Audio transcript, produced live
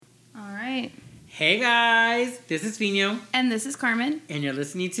Hey guys, this is Fino. And this is Carmen. And you're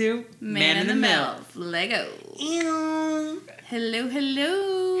listening to Man in the Milf. Lego. Ew. Hello,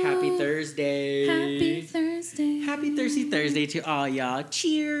 hello. Happy Thursday. Happy Thursday. Happy Thirsty Thursday to all y'all.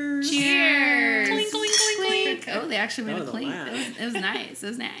 Cheers. Cheers. Clink, clink, clink, clink. Oh, they actually made a clink. Wow. It was nice. It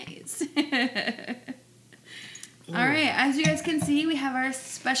was nice. All right, as you guys can see, we have our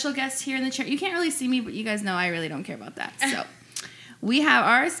special guest here in the chair. You can't really see me, but you guys know I really don't care about that. So, we have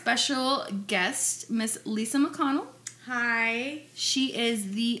our special guest, Miss Lisa McConnell. Hi. She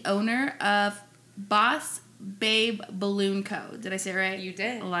is the owner of Boss Babe Balloon Co. Did I say it right? You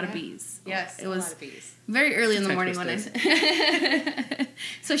did. A lot of bees. Yes, it was a lot of bees. very early in the Tongue morning when I.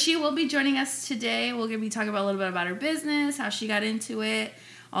 So she will be joining us today. We're going to be talking about a little bit about her business, how she got into it,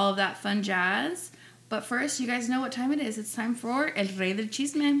 all of that fun jazz. But first, you guys know what time it is. It's time for El Rey del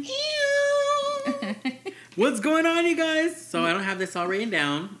Chisme. What's going on, you guys? So I don't have this all written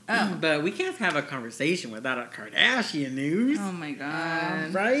down. Oh. But we can't have a conversation without a Kardashian news. Oh my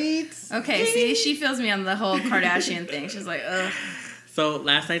god. Right? Okay, see, she feels me on the whole Kardashian thing. She's like, ugh. So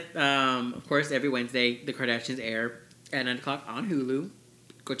last night, of course, every Wednesday, the Kardashians air at 9 o'clock on Hulu.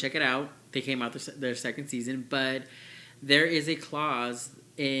 Go check it out. They came out their second season. But there is a clause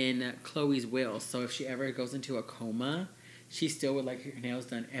in Khloe's will. So if she ever goes into a coma, she still would like her nails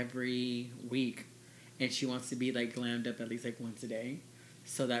done every week. And she wants to be like glammed up at least like once a day.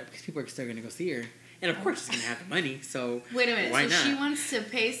 So that because people are still going to go see her. And of course she's going to have the money. So Wait a minute. why So not? she wants to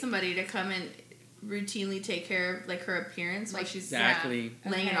pay somebody to come and routinely take care of like her appearance while she's Exactly.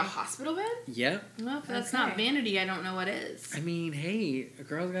 laying in a Okay. hospital bed? Yep. Well, if that's Okay. not vanity, I don't know what is. I mean, hey, a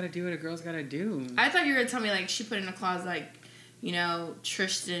girl's got to do what a girl's got to do. I thought you were going to tell me like she put in a clause like, you know,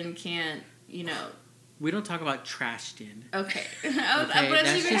 Tristan can't, you know. We don't talk about Trashton. Okay. Okay, But if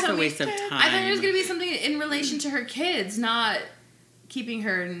that's you were just tell a me- waste of time. I thought it was going to be something in relation to her kids, not keeping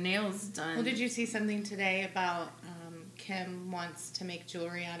her nails done. Well, did you see something today about Kim wants to make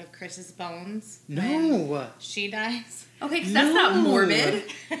jewelry out of Chris's bones? when No. she dies. Okay, because that's not No. morbid.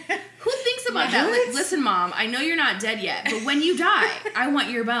 Who thinks about that? What? Like, listen, Mom, I know you're not dead yet, but when you die, I want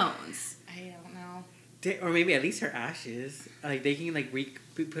your bones. I don't know. Or maybe at least her ashes. Like, they can, like,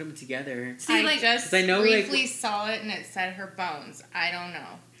 put them together. See, I like, just 'cause I know, like- briefly saw it and it said her bones. I don't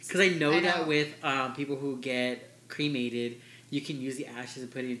know. Because I know I that know. with people who get cremated, you can use the ashes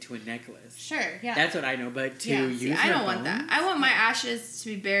and put it into a necklace. Sure, yeah. That's what I know. But to Yeah. use see, I her don't want that. bones? I want my ashes to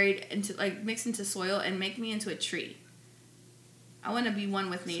be buried into, like, mixed into soil and make me into a tree. I want to be one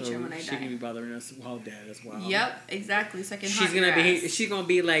with nature So when I she can be die. bothering us while dead as well. Yep, exactly. So I can She's haunt your gonna be. ass. She's gonna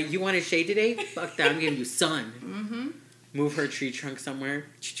be like, "You want a shade today? Fuck that! I'm giving you sun." Mm-hmm. Move her tree trunk somewhere.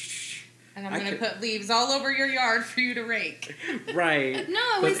 and I'm I going to could- put leaves all over your yard for you to rake. Right. No,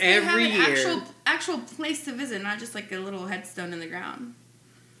 But we still have every an year- actual place to visit, not just like a little headstone in the ground.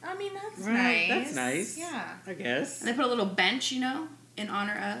 I mean, that's Right, nice. that's nice. Yeah. I guess. And they put a little bench, you know, in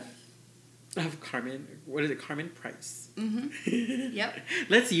honor Of Carmen. What is it? Carmen Price. of. Mm-hmm. Yep.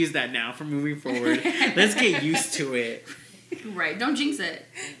 Let's use that now for moving forward. Let's get used to it. Right. Don't jinx it.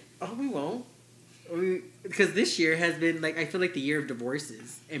 Oh, we won't. Because this year has been, like, I feel like the year of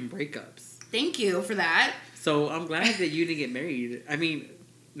divorces and breakups. Thank you for that. So I'm glad that you didn't get married. I mean,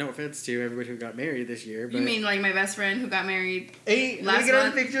 no offense to everybody who got married this year. But You mean like my best friend who got married? hey, let last me get on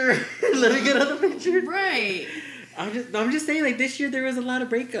the month? picture. Let me get on the picture. Right. I'm just saying, like, this year there was a lot of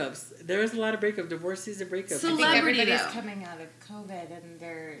breakups. There was a lot of breakups, divorces and breakups. So I think Celebrity, everybody's though. coming out of COVID and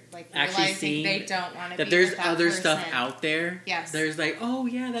they're like Actually realizing seeing they don't want to that be there's with that other person. stuff out there. Yes. There's like, oh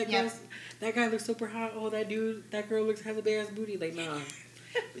yeah, Yep. that guy looks super hot. Oh, that girl has a big ass booty. Like, nah.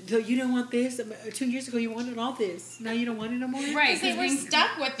 So you don't want this. 2 years ago you wanted all this. Now you don't want it no more. Right. Because they were being-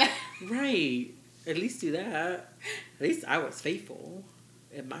 stuck with that. Right. At least do that. At least I was faithful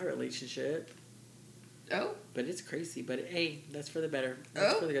in my relationship. Oh. But it's crazy. But hey, that's for the better.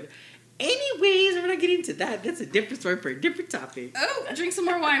 That's Oh. for the good. Anyways, we're not getting into that. That's a different story for a different topic. Oh. Drink some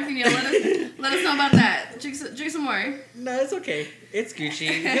more wine, Fino. Let us know about that. Drink some more. No, it's okay. It's Gucci.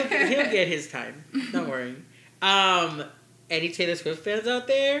 He'll get his time. Don't worry. Any Taylor Swift fans out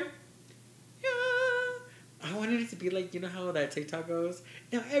there? Yeah. I wanted it to be like, you know how that TikTok goes?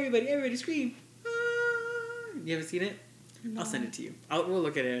 Now everybody scream. Ah. You haven't seen it? No. I'll send it to you. We'll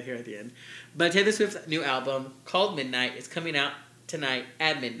look at it here at the end. But Taylor Swift's new album called Midnight is coming out tonight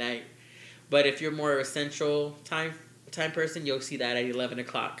at midnight. But if you're more of a central time person, you'll see that at 11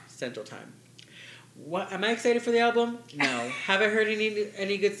 o'clock Central Time. What am I excited for the album? No. Have I heard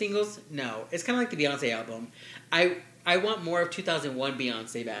any good singles? No. It's kind of like the Beyonce album. I want more of 2001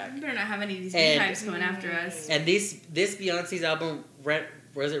 Beyonce back. You better not have any of these And- types coming after us. And this Beyonce's album,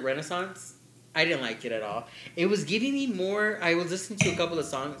 was it Renaissance? I didn't like it at all. It was giving me more. I was listening to a couple of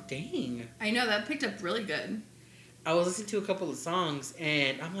songs. Dang. I know that picked up really good. I was listening to a couple of songs,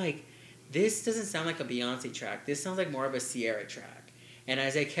 and I'm like, this doesn't sound like a Beyonce track. This sounds like more of a Ciara track. And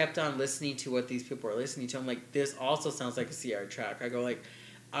as I kept on listening to what these people are listening to, I'm like, this also sounds like a Ciara track. I go like,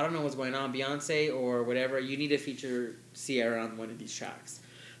 I don't know what's going on, Beyonce or whatever. You need to feature Ciara on one of these tracks.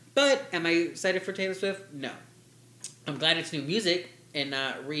 But am I excited for Taylor Swift? No. I'm glad it's new music and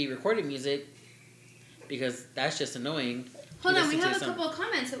not re-recorded music, because that's just annoying. Hold on, we have a couple of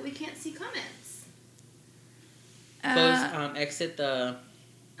comments, but we can't see comments. Close, exit the...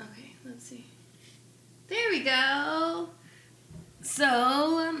 Okay, let's see. There we go.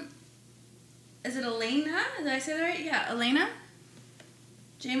 So, is it Elena? Did I say that right? Yeah, Elena.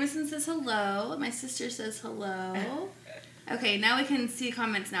 Jameson says hello. My sister says hello. Okay, now we can see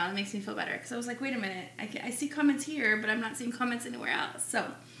comments now. It makes me feel better. Because I was like, wait a minute. I see comments here, but I'm not seeing comments anywhere else. So,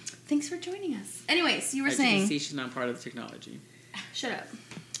 thanks for joining us. Anyways, you were saying... You can see she's not part of the technology. Shut up.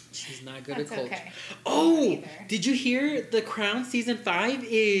 She's not good at culture. Okay. Oh, did you hear The Crown Season 5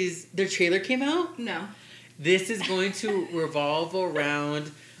 is... Their trailer came out? No. This is going to revolve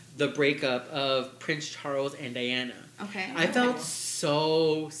around the breakup of Prince Charles and Diana. Okay. I felt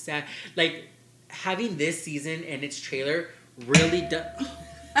so sad. Like, having this season and its trailer really does...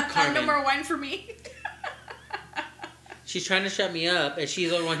 Carmen. No more wine for me. She's trying to shut me up, and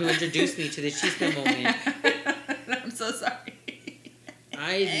she's the one who introduced me to the chisme moment. I'm so sorry.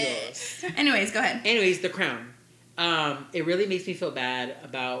 Ay, Dios. Anyways, go ahead. Anyways, The Crown. It really makes me feel bad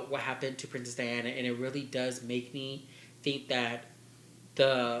about what happened to Princess Diana, and it really does make me think that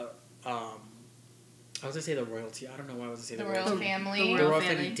the... I was going to say the royalty. I don't know why I was going to say the royal royalty. family. The royal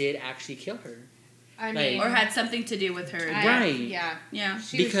family did actually kill her. I Like- mean, Or had something to do with her. Right. Yeah. Yeah.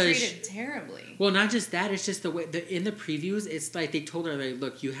 She Because- was treated terribly. Well, not just that. It's just the way in the previews. It's like they told her, like,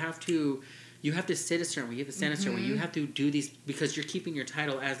 look, you have to sit a certain way. You have to stand a certain way. You have to do these because you're keeping your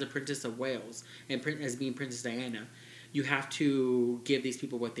title as the Princess of Wales and as being Princess Diana. You have to give these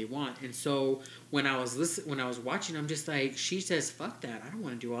people what they want. And so when I was watching, I'm just like, she says, "Fuck that! I don't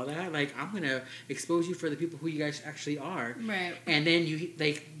want to do all that. Like, I'm gonna expose you for the people who you guys actually are." Right. And then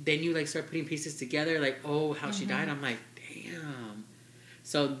you start putting pieces together, like, oh, how she died. I'm like, damn.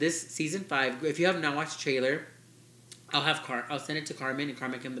 So this season 5, if you have not watched the trailer, I'll send it to Carmen, and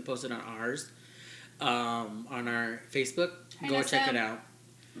Carmen can post it on ours, on our Facebook. Hi, Go Nessa. check it out.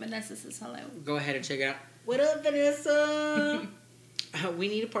 Vanessa says hello. Go ahead and check it out. What up, Vanessa? We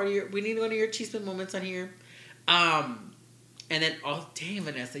need one of your chisme moments on here. And then, oh, damn,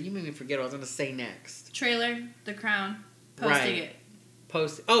 Vanessa, you made me forget what I was going to say next. Trailer, The Crown, posting it.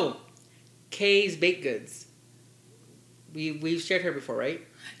 Kay's Baked Goods. We've shared her before, right?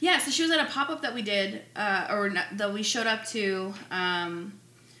 Yeah, so she was at a pop-up that we did, that we showed up to,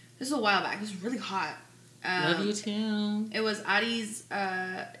 this was a while back. It was really hot. Love you too. It was Adi's,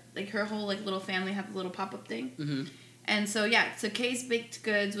 her whole, little family had the little pop-up thing. Mm-hmm. And so, yeah, so Kay's Baked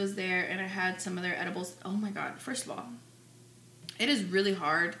Goods was there, and I had some of their edibles. Oh, my God. First of all, it is really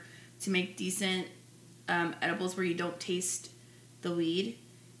hard to make decent edibles where you don't taste the weed.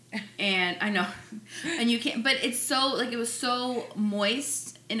 And I know. And you can't, but it's so, it was so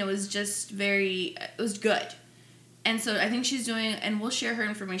moist, and it was just it was good. And so I think she's doing, and we'll share her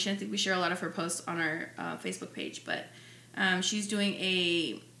information. I think we share a lot of her posts on our Facebook page, but she's doing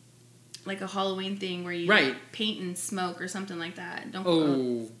a Halloween thing where you paint and smoke or something like that.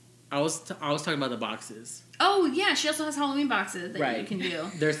 I was talking about the boxes. Oh yeah, she also has Halloween boxes that you can do.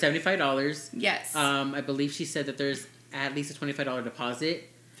 They're $75. Yes. I believe she said that there's at least a $25 deposit.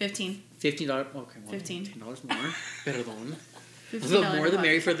 $15. $15. Okay, well, $15. $10 more. Better than. $15 The more the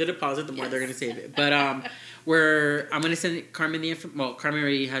merry for the deposit, the more they're going to save it. But I'm going to send Carmen Carmen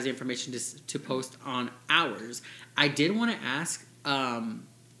already has the information to post on ours. I did want to ask. I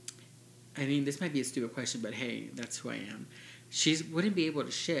mean, this might be a stupid question, but hey, that's who I am. She wouldn't be able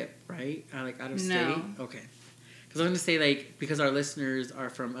to ship, right? Out of state? No. Okay. Because I was going to say, because our listeners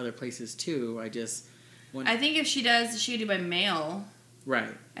are from other places, too, I think if she does, she could do by mail.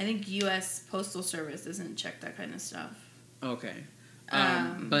 Right. I think U.S. Postal Service doesn't check that kind of stuff. Okay.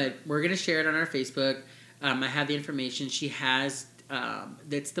 But we're going to share it on our Facebook. I have the information. She has,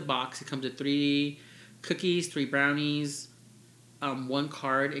 that's the box. It comes with 3 cookies, 3 brownies, 1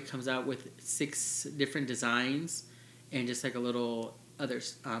 card. It comes out with 6 different designs and just a little other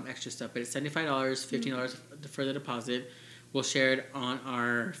extra stuff. But it's $75, $15 for the deposit. We'll share it on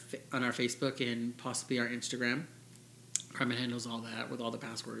our Facebook and possibly our Instagram. Carmen handles all that with all the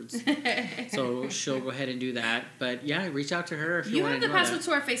passwords. So she'll go ahead and do that. But yeah, reach out to her if you want to know. You have the password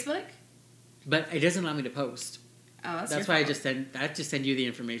to our Facebook? But it doesn't allow me to post. Oh, That's your why I fault. just send you the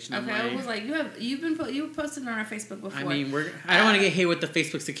information. Okay, I was like, you've posted on our Facebook before. I mean, I don't want to get hit with the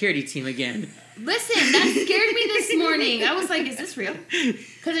Facebook security team again. Listen, that scared me this morning. I was like, is this real?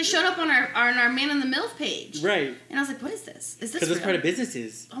 Because it showed up on our Man in the MILF page. Right. And I was like, what is this? Is this Because real? it's part of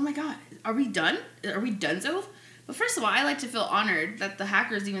businesses. Oh my god, are we done? Are we donezo? But first of all, I like to feel honored that the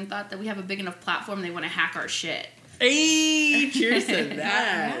hackers even thought that we have a big enough platform they want to hack our shit. Hey, cheers to that.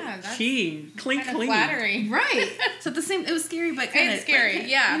 Yeah, that's Clean, clean, kind of clean. flattering. Right. So at the same, it was scary, but kind of scary,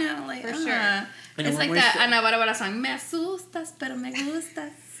 yeah, You know, like for sure. It's like that Ana Barbara song, "Me asustas, pero me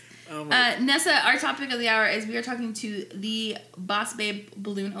gustas." Oh my. Nessa, our topic of the hour is we are talking to the Boss Babe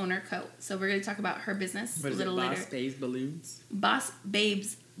Balloon owner, Co. So we're going to talk about her business What a is little it? later. Boss Bays Balloons? Boss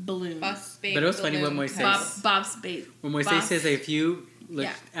Babes Balloon. Bus, babe, But it was funny balloon when Moises- coat. Bob's Babe. When Moises Boss- says if you looked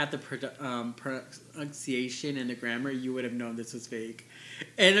Yeah. at the pronunciation and the grammar, you would have known this was fake.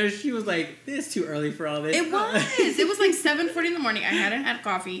 And she was like, "It's too early for all this." It was. It was like 7:40 in the morning. I hadn't had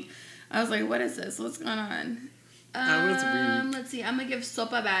coffee. I was like, what is this? What's going on? I was rude. Let's see. I'm going to give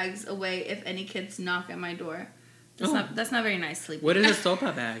sopa bags away if any kids knock at my door. Oh. That's not very nice, Sleepy. What is a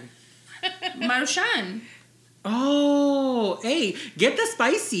sopa bag? Marushan. Oh, hey, get the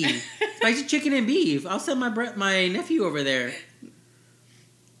spicy chicken and beef. I'll send my nephew over there.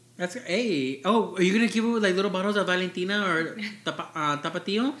 That's hey. Oh, are you gonna give it like little bottles of Valentina or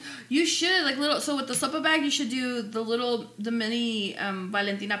Tapatio? You should like little. So with the sopa bag, you should do the mini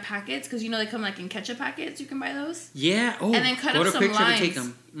Valentina packets because you know they come like in ketchup packets. You can buy those. Yeah. Oh, And then cut go up to some picture and limes. take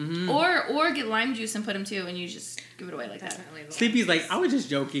them. Mm-hmm. Or get lime juice and put them too, and you just give it away like that. Definitely the Sleepy's ones. like, I was just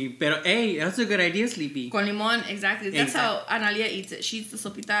joking, but hey, that's a good idea, Sleepy. Con limon, exactly. That's how Analia eats it. She eats the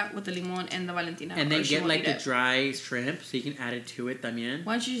sopita with the limon and the Valentina. And or then she get won't like eat the it. dry shrimp so you can add it to it también.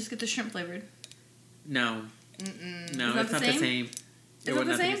 Why don't you just get the shrimp flavored? No, Mm-mm. no, Is that it's the not the same? same. Is It it would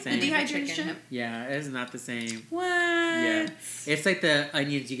the not be same? the The same. dehydrated Chicken. shrimp? Yeah, it's not the same. What? Yeah, it's like the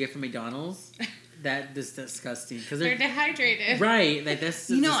onions you get from McDonald's. That is disgusting because They're they're dehydrated. right. Like that's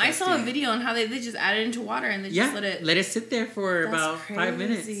You know, I saw a disgusting. video on how they just add it into water and they just Let it sit there for That's about 5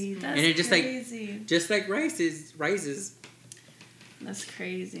 minutes, crazy. That's and it crazy. just like rises. That's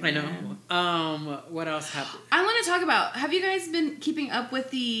crazy. I Man. know. What else happened? I want to talk about. Have you guys been keeping up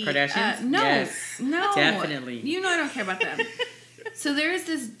with the Kardashians? No, Yes, no, definitely. You know I don't care about them. So there is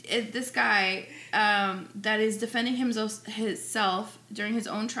this guy that is defending himself during his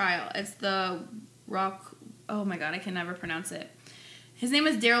own trial. It's the Rock. Oh my god, I can never pronounce it. His name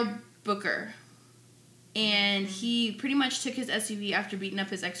is Daryl Booker, and he pretty much took his SUV after beating up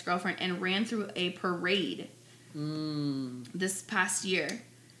his ex-girlfriend and ran through a parade this past year.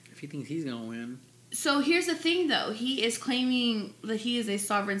 If he thinks he's gonna win, So here's the thing, though. He is claiming that he is a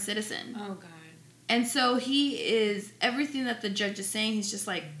sovereign citizen. Oh God. And so he is, everything that the judge is saying, he's just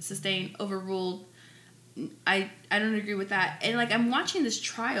like, sustained, overruled. I don't agree with that. And like, I'm watching this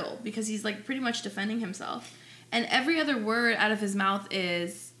trial because he's like pretty much defending himself. And every other word out of his mouth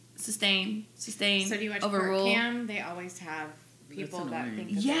is sustain, So do you watch overrule. Court Cam? They always have people That's that annoying.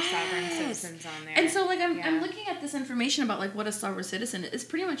 think that they're sovereign citizens on there. And so, like, I'm Yeah. looking at this information about, like, what a sovereign citizen is. It's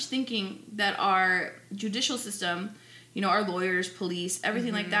pretty much thinking that our judicial system, you know, our lawyers, police,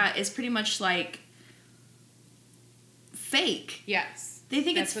 everything like that is pretty much, like, fake. Yes. They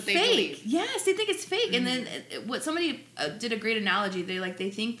think That's it's what they fake. believe. Yes, they think it's fake. And then what somebody did a great analogy. They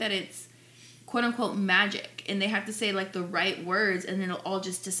think that it's quote unquote magic, and they have to say like the right words, and then it'll all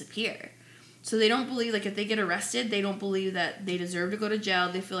just disappear. So they don't believe, like, if they get arrested, they don't believe that they deserve to go to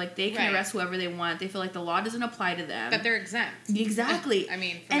jail. They feel like they can Right. arrest whoever they want. They feel like the law doesn't apply to them. That they're exempt. Exactly. I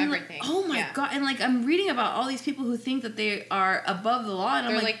mean, from and everything. Like, oh my Yeah. god! And like, I'm reading about all these people who think that they are above the law, and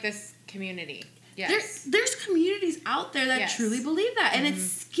They're I'm like this community. Yes. there's communities out there that Yes. truly believe that, and it's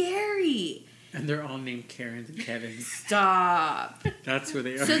scary. and they're all named Karens and Kevins. Stop. That's who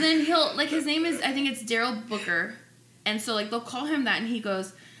they are. So then he'll, like, his name is, I think it's Daryl Booker. And so, like, they'll call him that, and he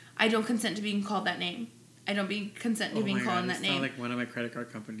goes, I don't consent to being called that name. I don't consent to being my called God, that it name. sounds like one of my credit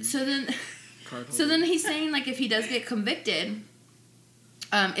card companies. So then, Card so then holder. he's saying, like, if he does get convicted,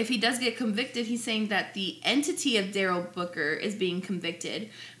 he's saying that the entity of Daryl Booker is being convicted,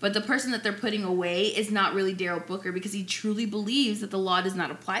 but the person that they're putting away is not really Daryl Booker because he truly believes that the law does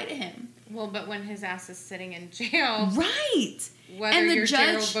not apply to him. Well, but when his ass is sitting in jail, Right. whether And the you're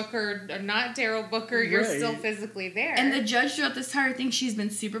judge- Daryl Booker or not Daryl Booker, you're Right. still physically there. And the judge throughout this entire thing, she's been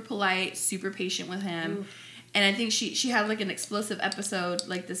super polite, super patient with him. Oof. And I think she had like an explosive episode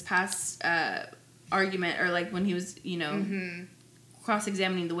like this past argument, or like when he was, you know, Mm-hmm.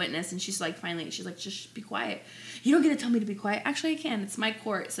 cross-examining the witness, and she's like, just be quiet. You don't get to tell me to be quiet. Actually, I can. It's my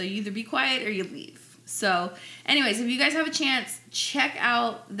court. So you either be quiet or you leave. So anyways, if you guys have a chance, check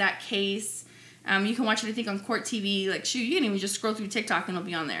out that case. You can watch it, I think, on Court TV. Like, shoot, you can even just scroll through TikTok and it'll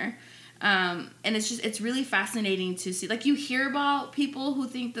be on there. And it's really fascinating to see. Like, you hear about people who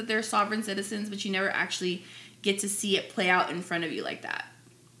think that they're sovereign citizens, but you never actually get to see it play out in front of you like that.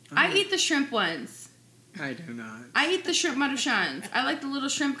 I eat the shrimp ones. I do not. I eat the shrimp maruchans. I like the little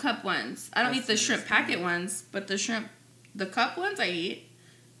shrimp cup ones. I don't eat the shrimp packet ones, but the cup ones I eat.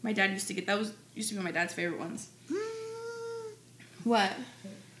 My dad used to get, used to be my dad's favorite ones. What?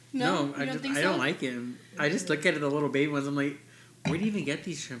 No, I don't like him. I just look at the little baby ones. I'm like, where do you even get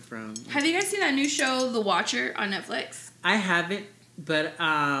these shrimp from? Have you guys seen that new show, The Watcher, on Netflix? I haven't, but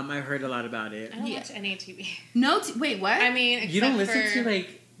I've heard a lot about it. I don't watch any TV. No, wait, what? I mean, you don't listen to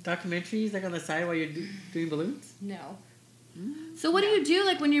like documentaries like on the side while you're doing balloons? No. So what do you do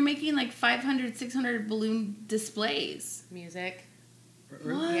like when you're making like 500, 600 balloon displays? Music.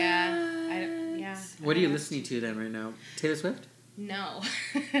 What? Yeah. What are you listening to then right now? Taylor Swift? No.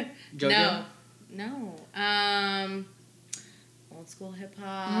 JoJo? No. Old school hip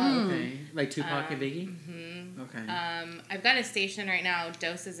hop. Okay. Like Tupac and Biggie? Mm-hmm. Okay. I've got a station right now,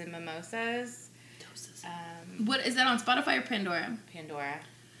 Doses and Mimosas. What is that on Spotify or Pandora? Pandora.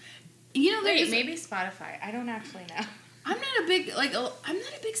 You know, Wait, maybe Spotify. I don't actually know. I'm not a big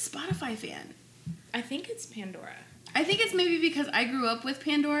Spotify fan. I think it's Pandora. I think it's maybe because I grew up with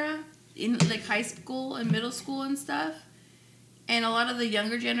Pandora in like high school and middle school and stuff. And a lot of the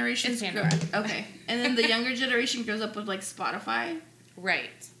younger generations It's Pandora. Okay. And then the younger generation grows up with like Spotify. Right.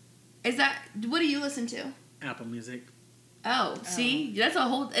 Is that what do you listen to? Apple Music. Oh, see? That's a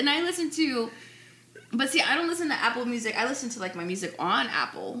whole and I listen to but see, I don't listen to Apple Music. I listen to like my music on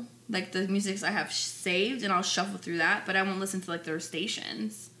Apple. Like the musics I have saved and I'll shuffle through that, but I won't listen to like their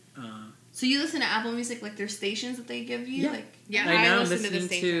stations. So you listen to Apple Music like their stations that they give you? Yeah. Like Yeah, Right now I I'm listen to the listening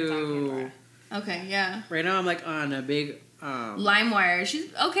stations on Pandora. okay, yeah. Right now I'm like on a big LimeWire.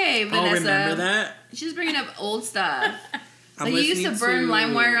 She's okay, Vanessa. Oh, remember that? She's bringing up old stuff. I'm Like you used to listening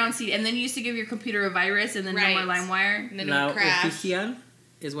burn LimeWire on CD, and then you used to give your computer a virus, and then no more Right. LimeWire. And then it La would crash. Oficial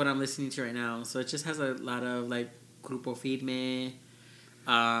is what I'm listening to right now. So it just has a lot of like Grupo Firme.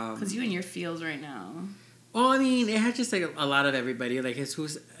 Because you in your feels right now. Well, I mean, it had just like a lot of everybody. Like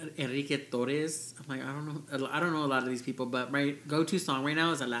Jesus Enrique Torres. I'm like, I don't know a lot of these people, but my go-to song right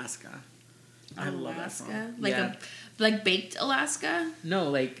now is Alaska. I love that song. Like Yeah. like baked Alaska. No,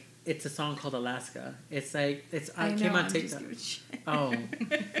 like it's a song called Alaska. It's like I came know, on I'm just TikTok. giving shit. Oh,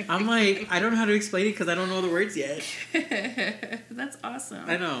 I'm like I don't know how to explain it because I don't know the words yet. That's awesome.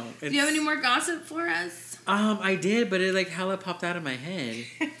 I know. Do you have any more gossip for us? I did, but it like hella popped out of my head.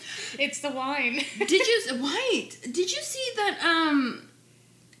 It's the wine. Did you see that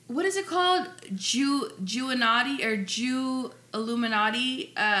what is it called? Jew-Illuminati or Jew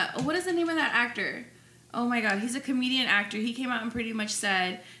Illuminati? What is the name of that actor? Oh my god, he's a comedian actor. He came out and pretty much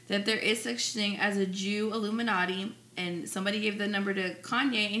said that there is such thing as a Jew Illuminati, and somebody gave the number to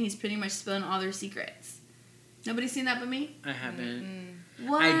Kanye, and he's pretty much spilling all their secrets. Nobody's seen that but me? I haven't.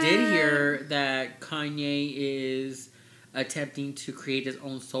 What? I did hear that Kanye is attempting to create his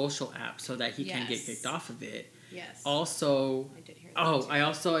own social app so that he can get Yes. kicked off of it. Yes. Also, I did hear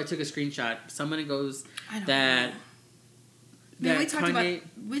that. I took a screenshot. Someone goes I don't that. know. Man, we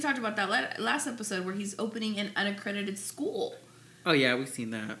Kanye- talked about that last episode where he's opening an unaccredited school. Oh yeah, we've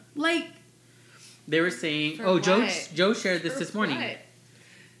seen that. Like, They were saying, For Joe what? Joe shared this For morning. what?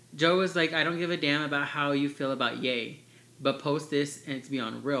 Joe was like, I don't give a damn about how you feel about Ye, but post this and it's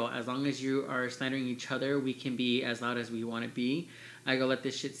beyond real. As long as you are slandering each other, we can be as loud as we want to be. I go let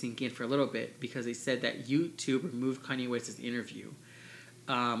this shit sink in for a little bit because they said that YouTube removed Kanye West's interview.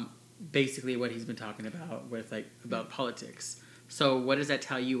 Basically, what he's been talking about with about politics. So what does that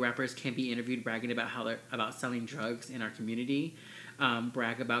tell you? Rappers can't be interviewed bragging about how they're about selling drugs in our community,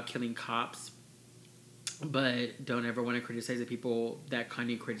 brag about killing cops, but don't ever want to criticize the people that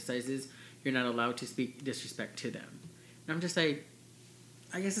Kanye criticizes. You're not allowed to speak disrespect to them. And I'm just like,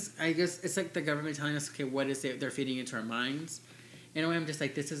 I guess it's like the government telling us, okay, what is it they're feeding into our minds? In a way, I'm just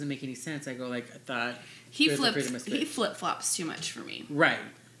like, this doesn't make any sense. I go like, I thought he there's a freedom of speech. flip flops too much for me. Right.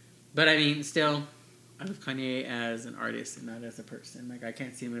 But I mean, still, I love Kanye as an artist and not as a person. Like, I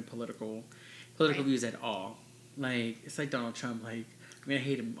can't see him in political views at all. Like, it's like Donald Trump. Like, I mean, I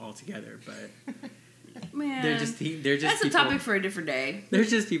hate him altogether, but Man, they're just that's people, a topic for a different day. There's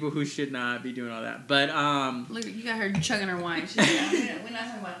just people who should not be doing all that. But Look, you got her chugging her wine. She's like, we're not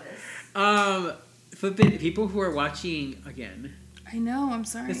talking about this. for people who are watching again, I know. I'm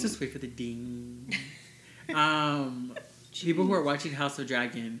sorry. let's just wait for the ding. People who are watching House of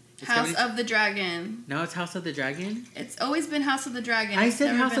Dragon. House of the Dragon. Now it's House of the Dragon? It's always been House of the Dragon. I It's said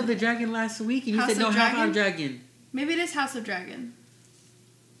never House been- of the Dragon last week, and you House said no, of House Dragon? of Dragon. Maybe it is House of Dragon.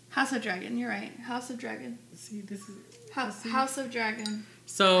 House of Dragon. You're right. House of Dragon. See, this is... House of Dragon.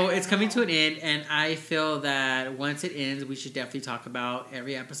 So it's coming to an end, and I feel that once it ends, we should definitely talk about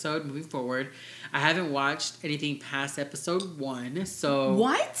every episode moving forward. I haven't watched anything past episode 1, so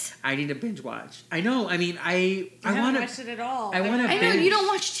What? I need to binge watch. I know. I mean, I haven't want watched it at all. I want to. I know you don't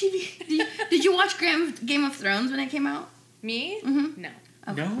watch TV. Did you watch Game of Thrones when it came out? Me? Mm-hmm. No.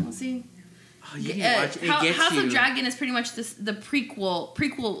 Okay, No? we'll see. Oh, you need to watch it. It gets House you. of Dragon is pretty much the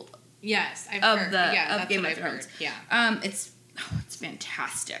prequel Yes, I've of heard. the Yeah, of that's Game what of I've Thrones. heard. Yeah. It's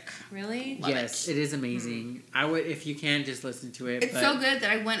fantastic. Really? Love Yes, it. it is amazing. I would, if you can, just listen to it. It's so good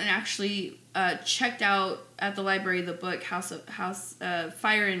that I went and actually checked out at the library the book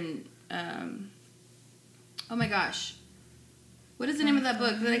Fire and oh my gosh, what is the name of that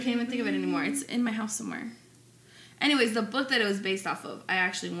book that I can't even think of it anymore? It's in my house somewhere. Anyways, the book that it was based off of, I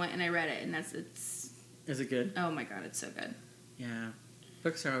actually went and I read it, and Is it good? oh my god, it's so good. Yeah,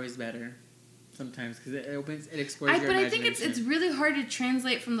 books are always better. Sometimes because it explores your But I imagination. think it's really hard to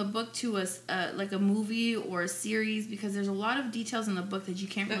translate from the book to like a movie or a series because there's a lot of details in the book that you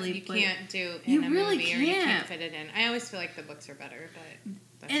can't That really you put. can't do in You a really movie or you can't can't. fit it in. I always feel like the books are better, but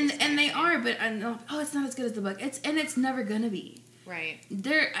that's And just my and they opinion. are, but I know, it's not as good as the book. It's never gonna be. Right.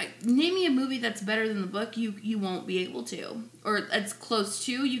 Name me a movie that's better than the book. You won't be able to, or it's close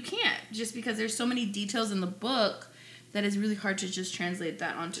to. You can't just because there's so many details in the book that it's really hard to just translate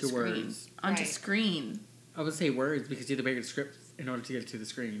that onto To screen. words. Onto Right. screen. I would say words because you have to break the script in order to get it to the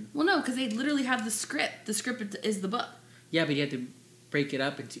screen. Well, no, because they literally have the script. The script is the book. Yeah, but you have to break it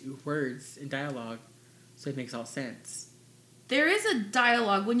up into words and dialogue, so it makes all sense. There is a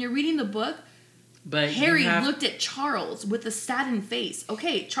dialogue when you're reading the book. But Harry you have, looked at Charles with a saddened face.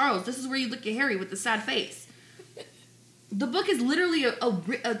 Okay, Charles, this is where you look at Harry with the sad face. The book is literally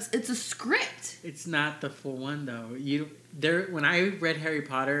it's a script. It's not the full one though. When I read Harry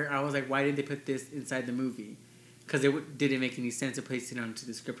Potter, I was like, why did they put this inside the movie? Because it didn't make any sense to place it onto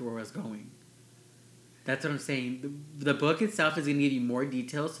the script where I was going. That's what I'm saying. The book itself is going to give you more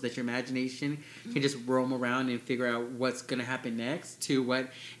details so that your imagination can just roam around and figure out what's going to happen next to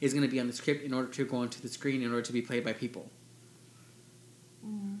what is going to be on the script in order to go onto the screen in order to be played by people.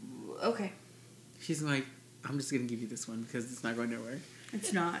 Okay. She's like, I'm just going to give you this one because it's not going nowhere.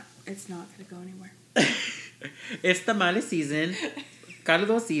 It's not going to go anywhere. It's Tamale season,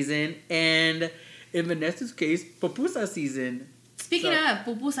 Caldo season, and in Vanessa's case, pupusa season. Speaking of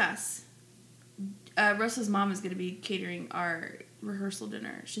pupusas, Rosa's mom is going to be catering our rehearsal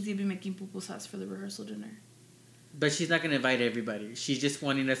dinner. She's going to be making pupusas for the rehearsal dinner. But she's not going to invite everybody. She's just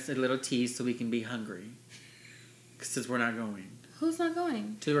wanting us a little tease so we can be hungry. Since we're not going. Who's not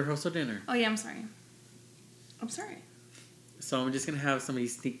going? To the rehearsal dinner. Oh, yeah, I'm sorry. So I'm just going to have somebody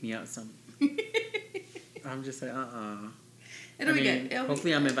sneak me out some. I'm just like, It'll be good.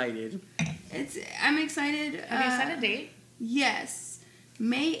 Hopefully I'm invited. I'm excited. Have you set a date? Yes.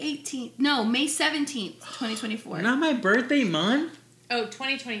 May 18th. No, May 17th, 2024. Not my birthday month? Oh,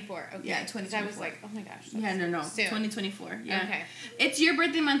 2024. Okay. Yeah, 'Cause I was 2024. like, oh my gosh. Yeah, no. Soon. 2024. Yeah. Okay. It's your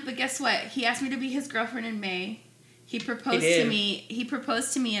birthday month, but guess what? He asked me to be his girlfriend in May. He proposed He to did. me. He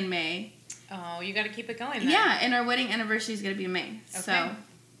proposed to me in May. Oh, you got to keep it going then. Yeah, and our wedding anniversary is going to be in May. Okay. So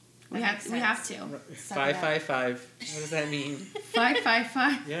we That have makes we have sense. to. 555. What does that mean?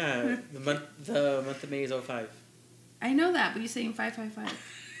 555. Yeah, the month of May is 05. I know that, but you're saying 555.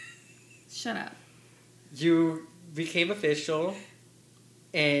 Shut up. You became official,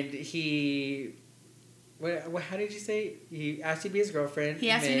 and he... What? How did you say? He asked you to be his girlfriend. He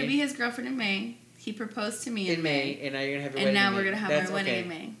asked me to be his girlfriend in May. He proposed to me in May. and now you're gonna have your And wedding. now in we're May. gonna have That's our wedding okay. in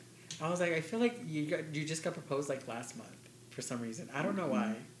May. I was like, I feel like you just got proposed like last month for some reason. I don't know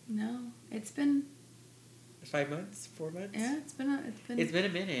why. No, it's been 5 months, 4 months. yeah, it's been It's been a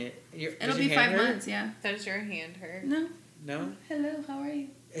minute. it'll be 5 months. Yeah. Does your hand hurt? No. No. Hello. How are you?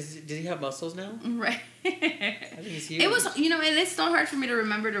 Did he have muscles now? Right. I think he's huge. It was, and it's so hard for me to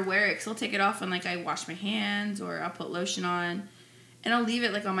remember to wear it because I'll take it off when, like, I wash my hands or I'll put lotion on. And I'll leave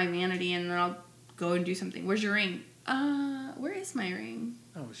it, like, on my vanity and then I'll go and do something. Where's your ring? Where is my ring?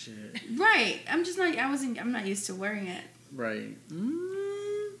 Oh shit. Right. I'm not used to wearing it. Right.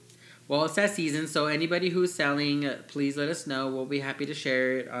 Well, it's that season, so anybody who's selling, please let us know. We'll be happy to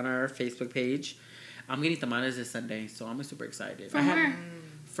share it on our Facebook page. I'm getting tamales this Sunday, so I'm super excited. From where?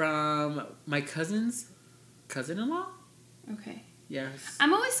 From my cousin-in-law? Okay. Yes.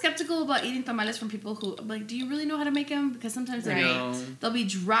 I'm always skeptical about eating tamales from people who, like, do you really know how to make them? Because sometimes they'll be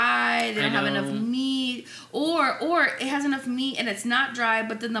dry, they don't have enough meat, or it has enough meat and it's not dry,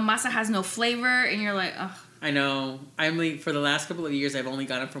 but then the masa has no flavor, and you're like, ugh. I know. I'm like, for the last couple of years, I've only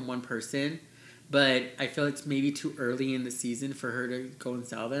gotten from one person, but I feel it's maybe too early in the season for her to go and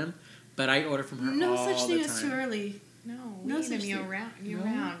sell them. But I order from her No all such thing the time. as too early. No, No we eat such them year thing. round. Year No.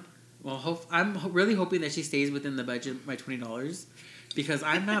 round. Well, I'm really hoping that she stays within the budget by $20 because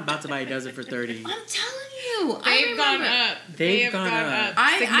I'm not about to buy a dozen for $30. I'm telling you. They've gone up. They've gone up.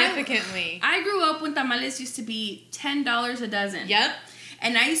 Significantly. I grew up when tamales used to be $10 a dozen. Yep.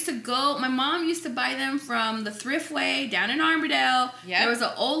 And I used to go, my mom used to buy them from the Thriftway down in Armadale. Yep. There was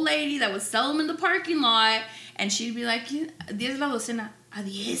an old lady that would sell them in the parking lot. And she'd be like, 10 la docena. A 10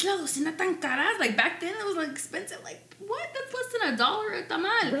 la docena tan caras. Like back then it was like expensive. Like, what? That's less than $1 a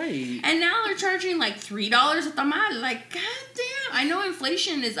tamal. Right. And now they're charging like $3 a tamal. Like, goddamn. I know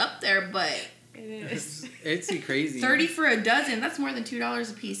inflation is up there, but It is. It's crazy. 30 for a dozen, that's more than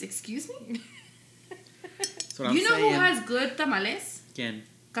 $2 a piece. Excuse me? That's what I'm You know saying. who has good tamales? Again,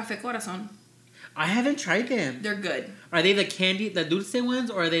 Café Corazon. I haven't tried them. They're good. Are they the candy, the dulce ones,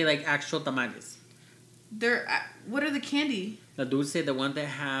 or are they like actual tamales? They're what are the candy? The dulce, the ones that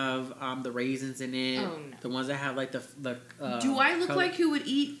have the raisins in it. Oh, no. The ones that have like the Do I look color- like you would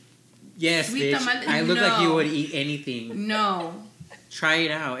eat? Yes, sweet bitch. tamales? I look like you No. would eat anything. No, Try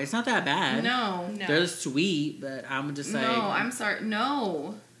it out. It's not that bad. no, No. They're sweet, but I'm just like. no. I'm sorry.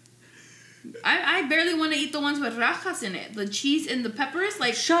 No. I barely want to eat the ones with rajas in it. The cheese and the peppers.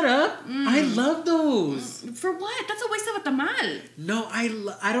 Like, Shut up! I love those. for what? That's a waste of a tamal. No, I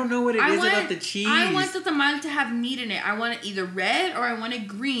don't know what it is about the cheese. I want the tamal to have meat in it. I want it either red or I want it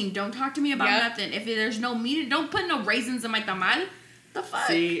green. Don't talk to me about Yep. nothing. If there's no meat, don't put no raisins in my tamal. The fuck?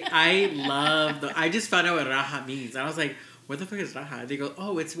 See, I love I just found out what raja means. I was like, what the fuck is raja? They go,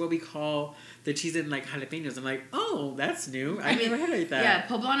 oh, it's what we call the cheese in like jalapenos. I'm like, oh, that's new. I never heard of that. Yeah,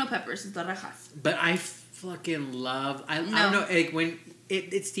 poblano peppers is the rajas. But I fucking love. I don't No. know, like when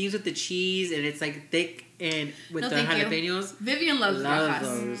it steams with the cheese and it's like thick and with No, the thank you. jalapenos. Vivian loves Love rajas.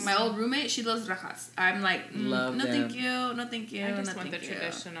 those. My old roommate, she loves rajas. I'm like, Love no, them. thank you, no, thank you, I just no, want the thank you.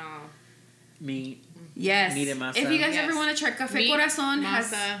 traditional. Meat. Yes. Meat and masa. If you guys Yes. ever want to try Café Meat, Corazon,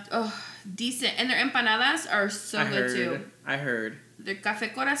 has masa. decent, and their empanadas are so I good heard. too. I heard. Their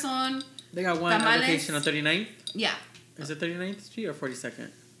Café Corazon, They got one Tamales. location on 39th. yeah, Is it 39th Street or 42nd?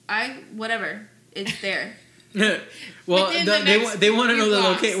 whatever, it's there. Well, Within the they next want to few know the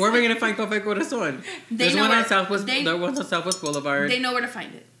blocks. location. Where am I going to find Café Corazon? They There's know one where- on Southwest. they- There one's on Southwest Boulevard. They know where to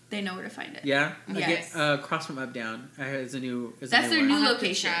find it. They know where to find it. Yeah. Yes. Across from Up Down. I heard it's a new. It's That's a their new new one. I'll have to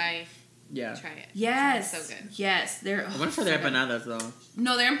location. Yeah. Try it. Yes. Sounds so good. Yes, they're. I wonder for their empanadas though.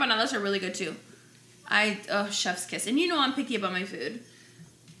 No, their empanadas are really good too. Chef's kiss, and you know I'm picky about my food.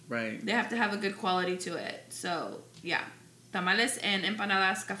 Right. They have to have a good quality to it. So yeah, tamales and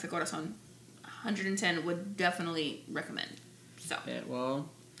empanadas, Café Corazon, 110 would definitely recommend. So Yeah. Well,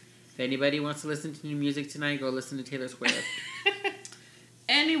 if anybody wants to listen to new music tonight, go listen to Taylor Swift.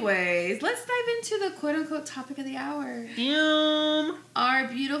 anyways, let's dive into the quote unquote topic of the hour. Our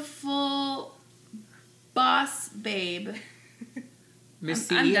beautiful boss babe.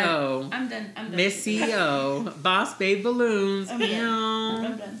 Miss I'm CEO. done. I'm done. Miss CEO. Boss Babe Balloons. I'm done. Ew.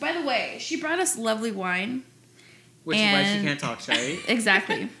 I'm done. By the way, she brought us lovely wine. Which is why she And- can't talk straight.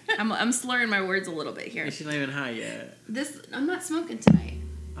 Exactly. I'm slurring my words a little bit here. And she's not even high yet. I'm not smoking tonight.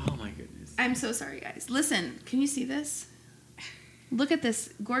 Oh my goodness. I'm so sorry, guys. Listen, can you see this? Look at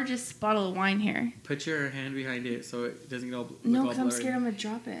this gorgeous bottle of wine here. Put your hand behind it so it doesn't get all look No, all because I'm blurry. scared I'm going to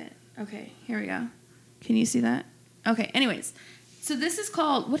drop it. Okay, here we go. Can you see that? Okay, anyways. So this is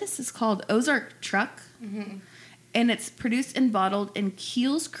called, what is this called? Ozark Truck. Mm-hmm. And it's produced and bottled in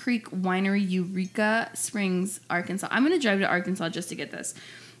Keels Creek Winery, Eureka Springs, Arkansas. I'm going to drive to Arkansas just to get this.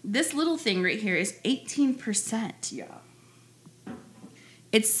 This little thing right here is 18%. Yeah.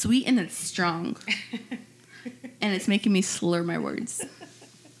 It's sweet and it's strong. And it's making me slur my words.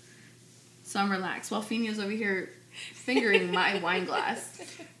 So I'm relaxed while Finia's over here fingering my wine glass.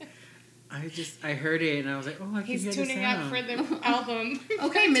 I heard it and I was like, oh, I can He's hear tuning the out sound. for the album.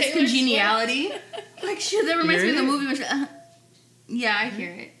 Okay, from Miss Taylor Congeniality. Swift. Like, shit, that reminds me of the Hear it? movie. Where yeah, I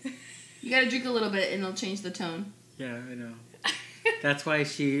hear it. You gotta drink a little bit and it'll change the tone. Yeah, I know. That's why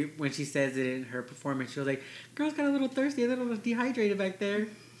when she says it in her performance, she was like, girls got a little thirsty, a little dehydrated back there.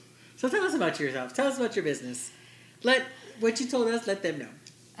 So tell us about yourself. Tell us about your business. Let what you told us, let them know.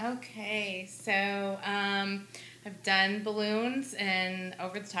 Okay, so I've done balloons and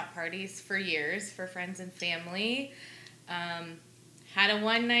over-the-top parties for years for friends and family. Had a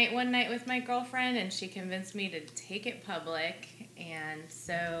one night with my girlfriend, and she convinced me to take it public. And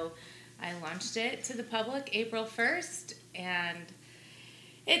so I launched it to the public April 1st, and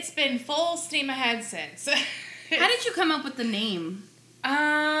it's been full steam ahead since. How did you come up with the name?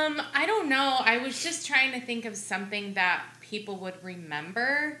 I don't know. I was just trying to think of something that people would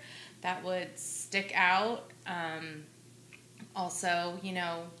remember that would stick out. Also,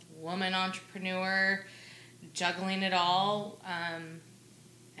 woman entrepreneur, juggling it all,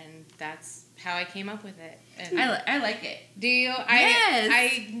 and that's how I came up with it. And I like it. do you?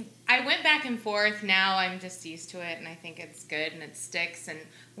 Yes. I went back and forth. Now I'm just used to it, and I think it's good and it sticks. And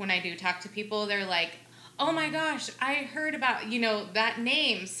when I do talk to people, they're like, "Oh my gosh, I heard about that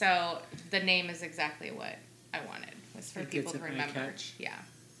name." So the name is exactly what I wanted, was for It people gets to an eye remember. catch. Yeah.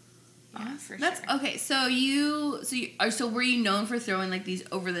 Yeah, for That's sure. okay. So were you known for throwing like these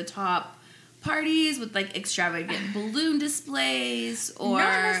over the top parties with like extravagant balloon displays, or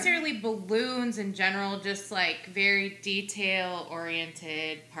Not necessarily balloons in general, just like very detail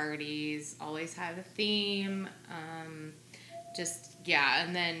oriented parties. Always had a theme.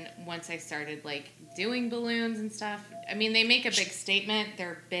 And then once I started like doing balloons and stuff, I mean, they make a big statement.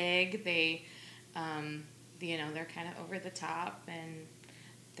 They're big. They, they're kind of over the top and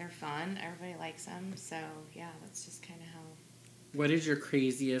they're fun. Everybody likes them. So yeah, that's just kind of how. What is your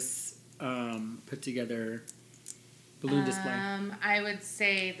craziest put together balloon display? I would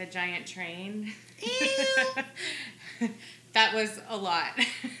say the giant train. That was a lot.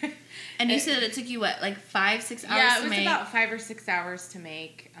 And you said it took you what, like 5-6 hours Yeah, it to was make? about 5 or 6 hours to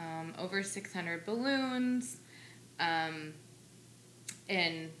make. Over 600 balloons, and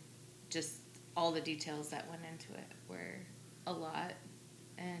just all the details that went into it were a lot.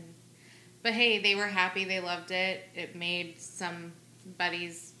 But hey, they were happy. They loved it. It made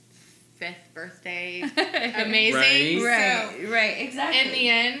somebody's 5th birthday amazing. Right. So Right, exactly. in the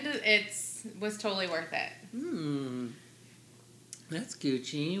end, it was totally worth it. That's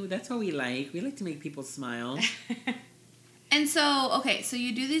Gucci. That's what we like. We like to make people smile. And so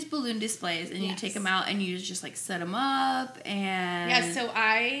you do these balloon displays and you Yes. take them out and you just like set them up and... Yeah, so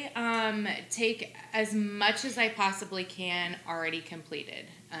I take as much as I possibly can already completed,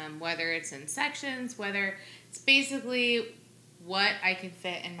 whether it's in sections, whether it's basically what I can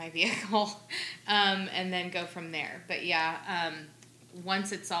fit in my vehicle, and then go from there. But yeah,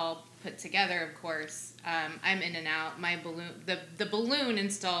 once it's all put together, of course, I'm in and out. My balloon, the balloon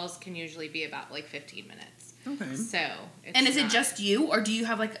installs can usually be about like 15 minutes. Okay. So, And is it just you, or do you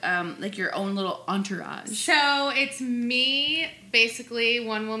have like your own little entourage? So it's me, basically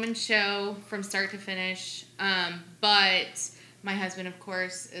one woman show from start to finish. But my husband, of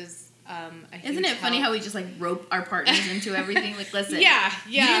course, is a huge Isn't it funny help. how we just like rope our partners into everything? Like, listen, Yeah,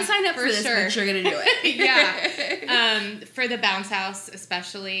 you didn't sign up for this, sure. but you're gonna do it. Yeah. For the bounce house,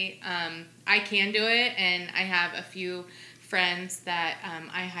 especially, I can do it, and I have a few friends that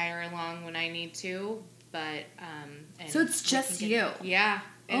I hire along when I need to. But and So it's we just can you. Yeah.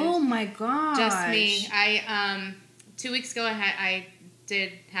 Oh my gosh. Just me. I 2 weeks ago I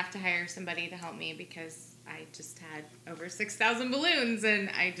did have to hire somebody to help me because I just had over 6,000 balloons and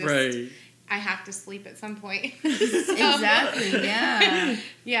I have to sleep at some point. Exactly. Yeah.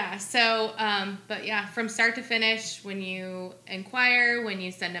 Yeah. So, but yeah, from start to finish, when you inquire, when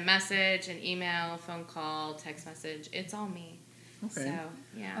you send a message, an email, phone call, text message, it's all me. Okay. So,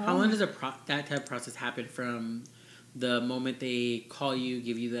 yeah. How long does that type of process happen from the moment they call you,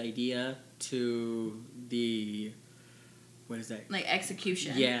 give you the idea, to the, what is that? Like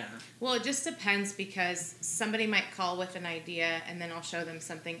execution. Yeah. Well, it just depends because somebody might call with an idea and then I'll show them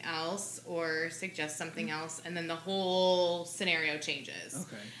something else or suggest something else and then the whole scenario changes.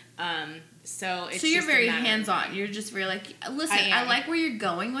 Okay. So it's So you're just a very matter of- hands-on. You're just very like, listen, I I am. like where you're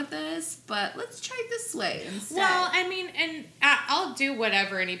going with this, but let's try it this way instead. Well, I mean, and I'll do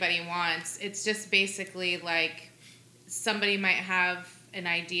whatever anybody wants. It's just basically like somebody might have an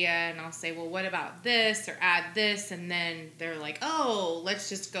idea and I'll say, well, what about this or add this? And then they're like, oh, let's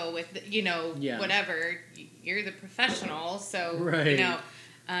just go with, whatever. You're the professional. So, Right.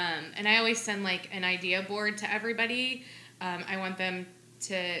 and I always send like an idea board to everybody. I want them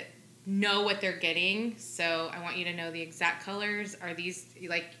to know what they're getting. So I want you to know the exact colors. Are these,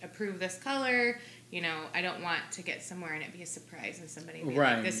 approve this color? I don't want to get somewhere and it be a surprise and somebody be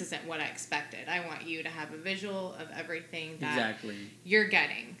Right. like, this isn't what I expected. I want you to have a visual of everything that Exactly. you're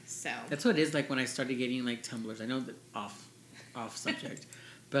getting. So That's what it is like when I started getting like tumblers. I know that off subject,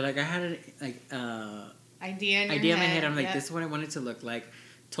 but like I had an idea in your idea in my head. head. I'm like, Yep. this is what I want it to look like.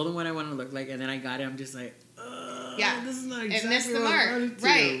 Told them what I wanted to look like, and then I got it. I'm just like, Yeah. this is not It exactly missed the what I mark. wanted to.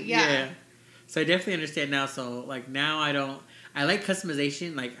 Right, yeah. So I definitely understand now. So like now I like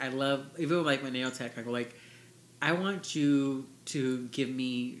customization. Like I love, even with like my nail tech, I go like, I want you to give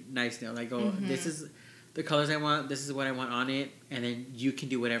me nice nail. Like, this is the colors I want. This is what I want on it, and then you can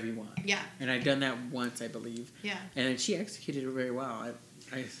do whatever you want. Yeah. And I've done that once, I believe. Yeah. And then she executed it very well.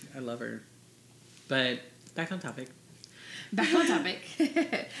 I love her. But back on topic. Back on topic.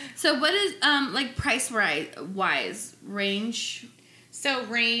 So what is like price wise range? So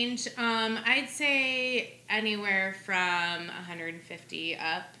range, I'd say anywhere from 150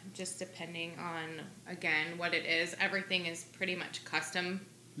 up, just depending on, again, what it is. Everything is pretty much custom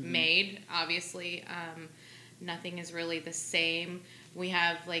made, obviously. Nothing is really the same. We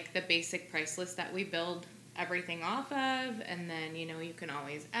have like the basic price list that we build everything off of, and then, you can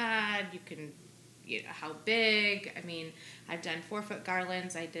always add, how big. I mean, I've done 4-foot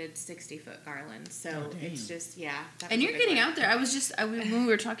garlands. I did 60-foot garlands. So it's just, And you're getting out there. When we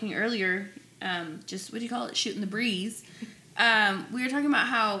were talking earlier, just, what do you call it? Shooting the breeze. We were talking about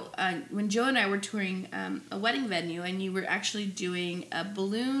how when Joe and I were touring a wedding venue, and you were actually doing a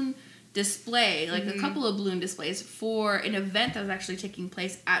balloon display, like a couple of balloon displays for an event that was actually taking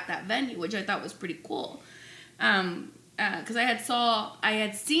place at that venue, which I thought was pretty cool. Because I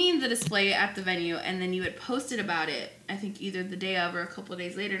had seen the display at the venue, and then you had posted about it, I think either the day of or a couple of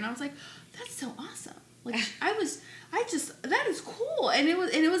days later, and I was like, that's so awesome. Like, that is cool. And it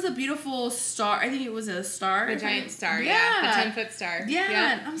was a beautiful star. I think it was a star. A giant star, a 10-foot star.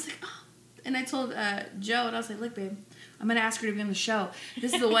 Yeah. And I was like, oh. And I told Joe, and I was like, look, babe, I'm going to ask her to be on the show.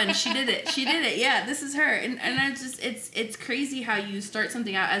 This is the one. She did it. Yeah, this is her. And I just, it's crazy how you start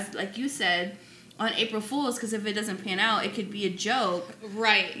something out as, like you said, on April Fool's, because if it doesn't pan out, it could be a joke.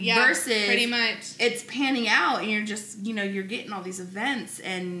 Right, yeah. Versus pretty much. It's panning out, and you're just, you're getting all these events.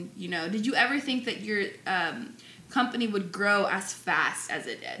 And, did you ever think that your company would grow as fast as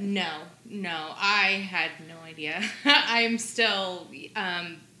it did? No. I had no idea. I'm still...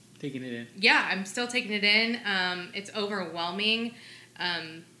 taking it in. Yeah, I'm still taking it in. It's overwhelming.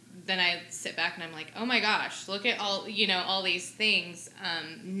 Then I sit back and I'm like, oh my gosh, look at all these things.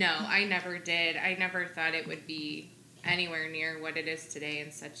 No, I never did. I never thought it would be anywhere near what it is today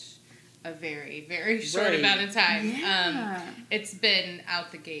in such a very, very short amount of time. Yeah. It's been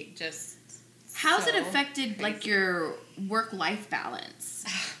out the gate just How's so it affected, crazy. like, your work-life balance?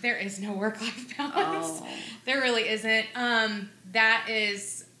 There is no work-life balance. Oh. There really isn't. That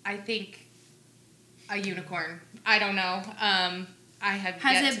is, I think, a unicorn. I don't know. I have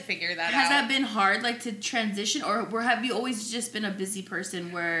yet to figure that out. Has that been hard, like, to transition, or have you always just been a busy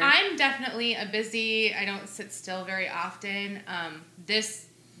person where... I'm definitely a busy, I don't sit still very often. This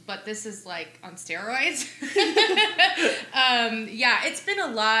is, like, on steroids. Yeah, it's been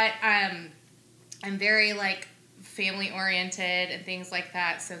a lot. I'm very, like, family-oriented and things like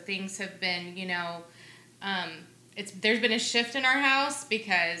that, so things have been, there's been a shift in our house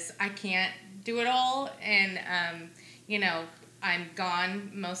because I can't do it all, and, I'm gone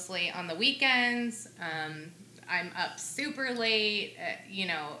mostly on the weekends. I'm up super late.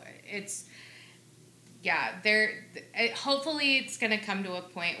 Hopefully it's going to come to a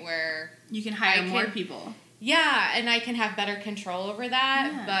point where you can hire more people. Yeah, and I can have better control over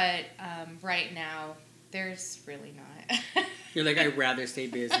that. Yeah. But right now, there's really not. You're like, I'd rather stay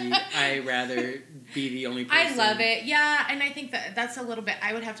busy. I'd rather be the only person. I love it. Yeah, and I think that's a little bit,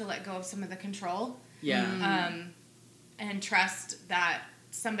 I would have to let go of some of the control. Yeah. And trust that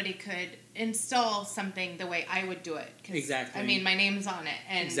somebody could install something the way I would do it. Exactly. I mean, my name's on it,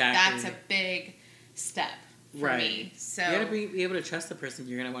 and that's a big step for me. So you gotta be able to trust the person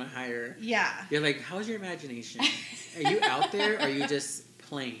you're gonna want to hire. Yeah. You're like, how's your imagination? Are you out there, or are you just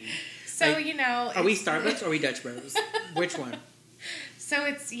playing? So, like, are we Starbucks or are we Dutch Bros? Which one? So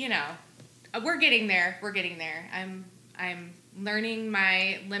it's, we're getting there. I'm learning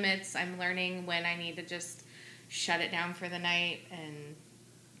my limits. I'm learning when I need to just shut it down for the night, and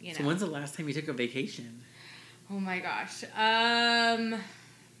So when's the last time you took a vacation? Oh my gosh.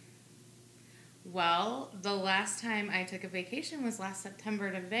 Well, the last time I took a vacation was last September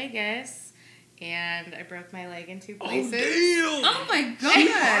to Vegas, and I broke my leg in 2 places. Oh, damn! Oh my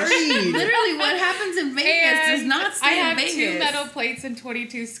gosh! Literally, what happens in Vegas does not stay in Vegas. I have 2 metal plates and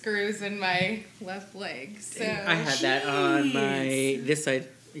 22 screws in my left leg. So I had that on this side.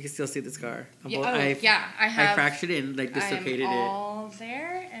 You can still see the scar. I fractured it and dislocated it. All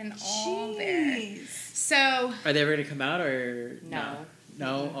there and all there. So are they ever gonna come out or no?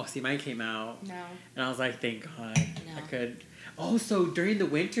 No. Oh, see, mine came out. No. And I was like, thank God. No. I could. Oh, so during the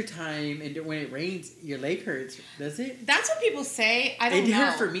winter time and when it rains, your leg hurts, does it? That's what people say. I don't know. It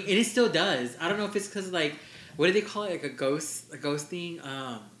hurt for me, and it still does. I don't know if it's because what do they call it? Like a ghost thing.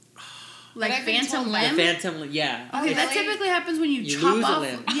 Like phantom limb? The phantom limb, yeah. Okay, that typically happens when you chop lose off. a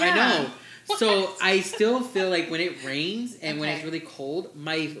limb. Yeah. I know. So I still feel like when it rains and when it's really cold,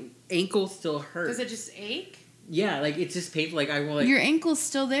 my ankle still hurts. Does it just ache? Yeah, it's just painful. I will Your ankle's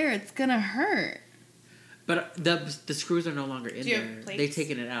still there. It's gonna hurt. But the screws are no longer in Do you there. have plates? They've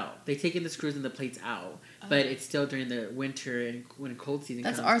taken it out. They've taken the screws and the plates out. But it's still during the winter and when cold season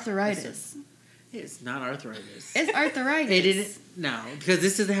That's comes. arthritis. It's not arthritis. It's arthritis. It didn't. No, because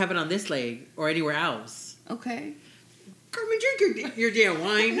this doesn't happen on this leg or anywhere else. Okay. Carmen, drink your damn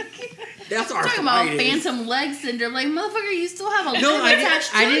wine. That's I'm arthritis. talking about phantom leg syndrome. Like, motherfucker, you still have a leg No,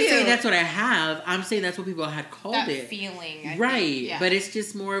 attached to I didn't you. say that's what I have. I'm saying that's what people had called That it. feeling. I Right, think. Yeah. but it's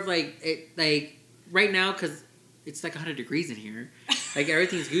just more of like right now because it's like 100 degrees in here. Like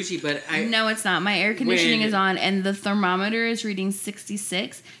everything's Gucci, but No, it's not. My air conditioning is on, and the thermometer is reading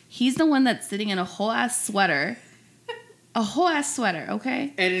 66. He's the one that's sitting in a whole ass sweater. A whole ass sweater,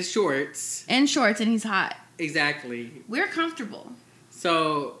 okay? and in shorts. And shorts, and he's hot. Exactly. We're comfortable.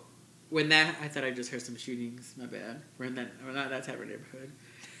 So when that, I thought I just heard some shootings. My bad. We're not that type of neighborhood.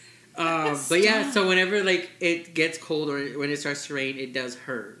 But yeah, so whenever like it gets cold or when it starts to rain, it does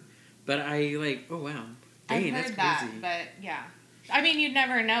hurt. But I like, oh wow, I've dang, heard that's that, crazy. but yeah. I mean, you'd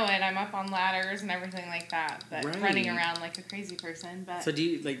never know it. I'm up on ladders and everything like that, but Right. running around like a crazy person. But So do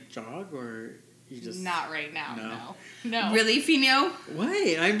you like jog or you just not right now. No. Really, Fino?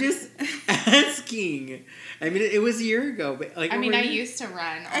 What? I'm just asking. I mean, it was a year ago, but like I what mean, were I you- used to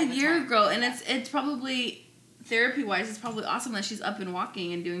run A all the year time. ago, and it's probably, therapy-wise, it's probably awesome that she's up and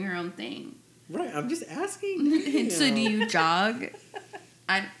walking and doing her own thing. Right, I'm just asking. So do you jog?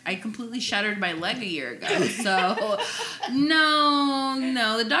 I completely shattered my leg a year ago, so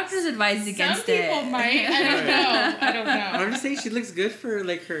no, the doctors advised against Some people it. might. I don't know. I'm just saying she looks good for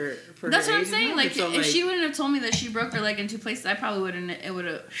like her. For That's her what I'm age and saying. health. Like, So, if she wouldn't have told me that she broke her leg in 2 places, I probably wouldn't. It would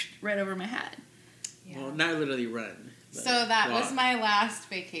have right over my head. Yeah. well, not literally run. but So that was walk. my last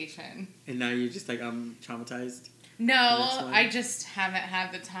vacation. And now you're just like I'm traumatized. No, That's why. I just haven't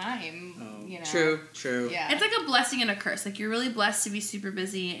had the time. Oh, You know. true. Yeah. It's like a blessing and a curse. Like, you're really blessed to be super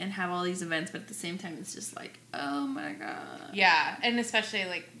busy and have all these events, but at the same time, it's just like, oh my god. Yeah, and especially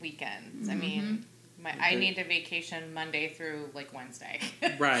like weekends. I mean, I Okay. need a vacation Monday through like Wednesday.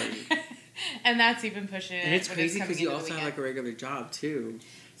 Right. And that's even pushing it. And it's when crazy coming because you into the also have like weekend. a regular job too.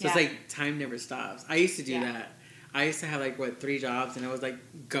 So Yeah. it's like time never stops. I used to do Yeah. that. I used to have like 3 jobs, and I was like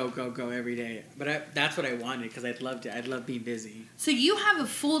go every day. But that's what I wanted because I loved it. I love being busy. So you have a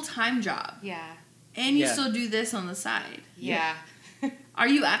full-time job, Yeah. and you Yeah. still do this on the side. Yeah. Are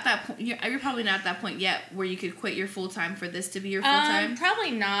you at that point? You're probably not at that point yet where you could quit your full-time for this to be your full-time.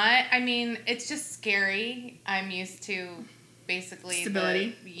 Probably not. I mean, it's just scary. I'm used to basically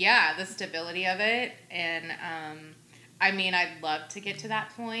Stability. the stability of it, and I mean, I'd love to get to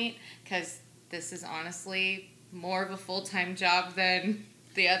that point because this is honestly more of a full-time job than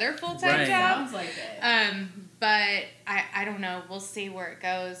the other full-time Right. job. like it. But I don't know. We'll see where it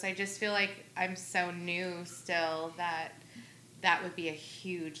goes. I just feel like I'm so new still that would be a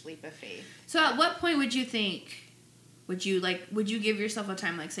huge leap of faith. So at what point would you think, would you give yourself a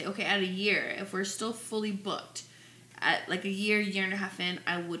time, like say, okay, at a year, if we're still fully booked, at like a year and a half in,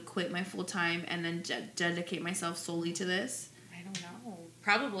 I would quit my full time and then dedicate myself solely to this? I don't know.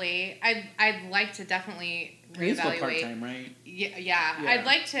 Probably. I'd like to definitely It's still part reevaluate. time, right? Yeah. Yeah. I'd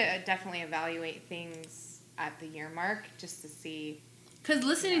like to definitely evaluate things at the year mark just to see. Because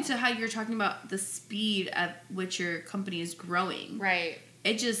listening to how you're talking about the speed at which your company is growing, Right.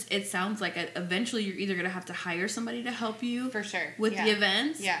 it sounds like eventually you're either going to have to hire somebody to help you For sure. with yeah. the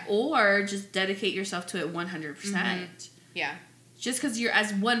events, Yeah. or just dedicate yourself to it 100%. Yeah. Just because you're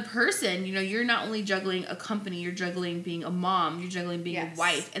as one person, you're not only juggling a company, you're juggling being a mom, you're juggling being Yes. a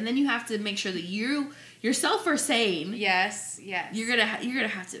wife, and then you have to make sure that you yourself are sane. Yes. You're gonna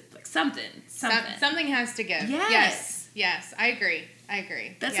have to like something. Something has to give. Yes. Yes. I agree.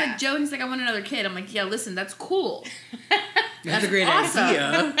 That's Yeah. like Joe. He's like, I want another kid. I'm like, yeah, listen, that's cool, That's a great awesome.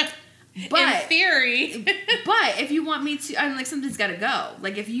 idea. but in theory. but if you want me to, I'm like, something's got to go.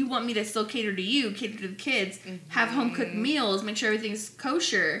 Like, if you want me to still cater to you, cater to the kids, have home cooked meals, make sure everything's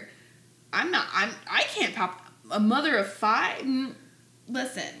kosher. I can't pop a mother of 5.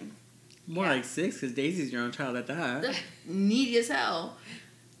 Listen, More like 6 because Daisy's your own child at that. needy as hell.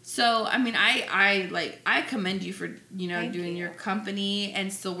 So, I mean, I commend you for, Thank doing you. your company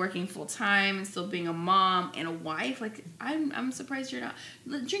and still working full time and still being a mom and a wife. Like, I'm surprised you're not.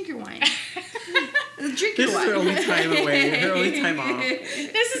 Drink your wine. Drink your This is wine. her only time away. Her only time off.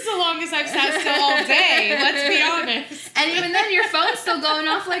 This is the longest I've sat still all day. Let's be honest. And even then, your phone's still going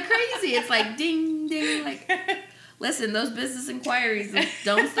off like crazy. It's like ding, ding. Like, listen, those business inquiries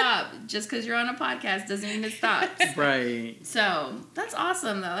don't stop. Just because you're on a podcast doesn't mean it stops. Right. So that's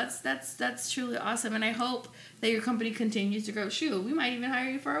awesome, though. That's truly awesome, and I hope that your company continues to grow. Shoot, we might even hire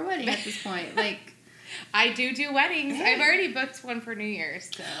you for our wedding at this point. Like, I do weddings. I've already booked one for New Year's,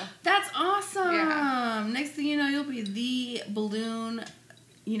 so. That's awesome. Yeah. Next thing you know, you'll be the balloon,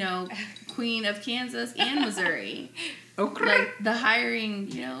 queen of Kansas and Missouri. Okay. Like the hiring,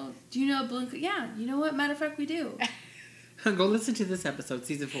 do you know a balloon? Yeah, you know what? Matter of fact, we do. Go listen to this episode,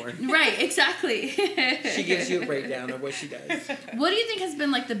 season 4. Right, exactly. She gives you a breakdown of what she does. What do you think has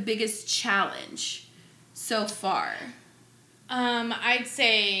been like the biggest challenge so far? I'd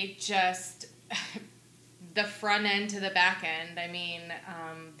say just the front end to the back end. I mean,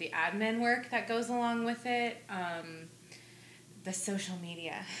 the admin work that goes along with it. The social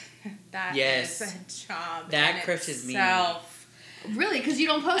media. That Yes. is a job. That in crushes me. itself. Really? Because you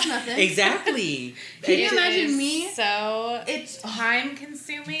don't post nothing. Exactly. Can you It imagine is me? So It's time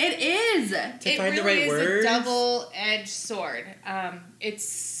consuming. It is. To It find the really right is words. a double-edged sword. It's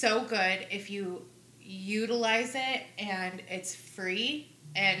so good if you utilize it, and it's free,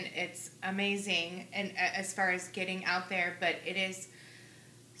 and it's amazing, and as far as getting out there, but it is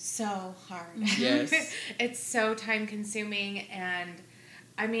so hard. Yes. It's so time-consuming, and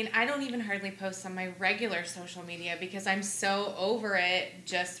I mean, I don't even hardly post on my regular social media because I'm so over it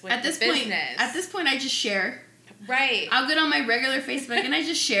just with At this the point, business. I just share. Right. I'll get on my regular Facebook and I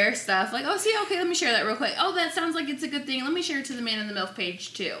just share stuff. Like, okay, let me share that real quick. Oh, that sounds like it's a good thing. Let me share it to the Man in the MILF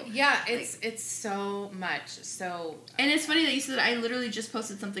page too. Yeah, it's so much. So And it's funny that you said that. I literally just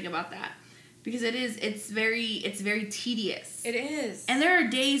posted something about that. Because it's very tedious. it is. And there are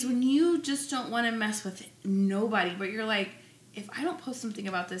days when you just don't want to mess with nobody, but you're like, if I don't post something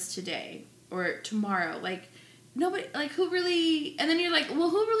about this today or tomorrow, like nobody, like who really? And then you're like, well,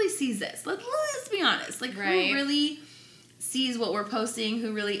 who really sees this? Let's be honest, like Right. who really sees what we're posting?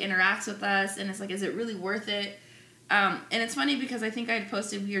 Who really interacts with us? And it's like, is it really worth it? And it's funny because I think I had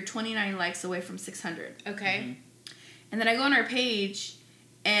posted we are 29 likes away from 600, Okay. and then I go on our page.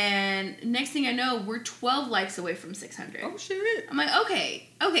 And next thing I know, we're 12 likes away from 600. Oh, shit. I'm like,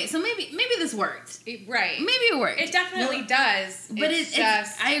 okay, so maybe this worked. Right. Maybe it worked. It definitely does. But it's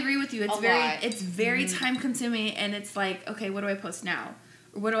just. I agree with you. It's a very lot. it's very time consuming, and it's like, okay, what do I post now?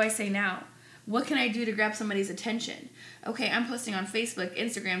 Or what do I say now? What can I do to grab somebody's attention? Okay, I'm posting on Facebook,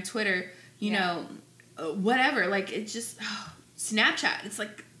 Instagram, Twitter, whatever. Like it's just Snapchat. It's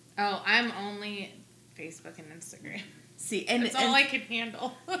like, Oh, I'm only Facebook and Instagram. see, and That's all I can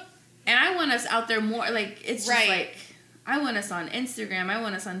handle. and I want us out there more. Like it's just Right. like I want us on Instagram. I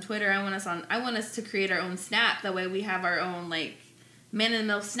want us on Twitter. I want us to create our own Snap. That way we have our own like Man in the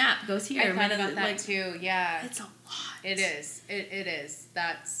Mill Snap goes here. I thought Man in about the- that like, too. Yeah. It's a lot. It is. It is.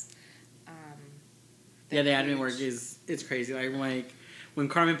 That's. Yeah, the admin work it's crazy. Like, when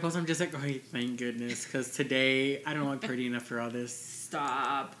Carmen posts, I'm just like, oh, thank goodness. Because today, I don't look pretty enough for all this.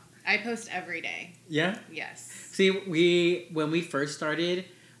 Stop. I post every day. Yeah? Yes. See, when we first started,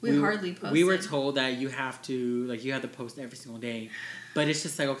 We hardly posted. We were told that you have to post every single day. But it's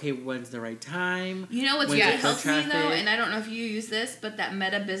just like, okay, when's the right time? You know what's When's really the helps me though, traffic? and I don't know if you use this, but that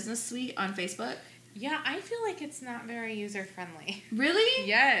Meta Business Suite on Facebook. Yeah, I feel like it's not very user friendly. Really?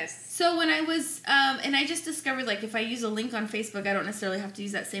 Yes. So when I was, and I just discovered like if I use a link on Facebook, I don't necessarily have to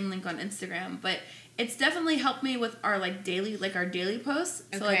use that same link on Instagram, but it's definitely helped me with our daily posts.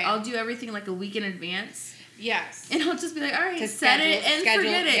 So Okay. I'll do everything like a week in advance. Yes. And I'll just be like, all right, To set it and schedule-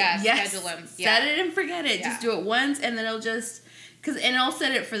 forget it. yeah, yes, schedule 'em. Set Yeah. it and forget it. Yeah. Just do it once, and then it'll just, and I'll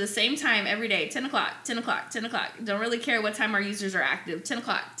set it for the same time every day, 10 o'clock, 10 o'clock, 10 o'clock. Don't really care what time our users are active, 10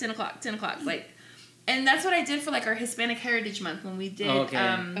 o'clock, 10 o'clock, 10 o'clock. And that's what I did for our Hispanic Heritage Month when we did. Okay.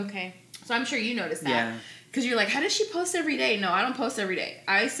 Okay. So I'm sure you noticed that. Yeah. Because you're like, how does she post every day? No, I don't post every day.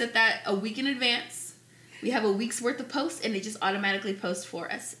 I set that a week in advance. We have a week's worth of posts, and they just automatically post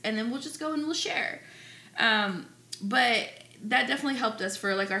for us. And then we'll just go and we'll share. But that definitely helped us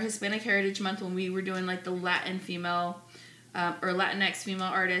for our Hispanic Heritage Month when we were doing the Latin female or Latinx female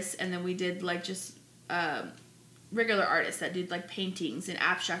artists, and then we did just regular artists that did paintings and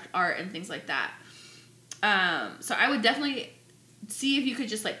abstract art and things like that. So I would definitely see if you could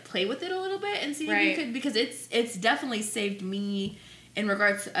just play with it a little bit and see if you could, because it's definitely saved me in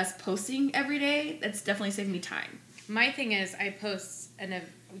regards to us posting every day. That's definitely saved me time. My thing is, I post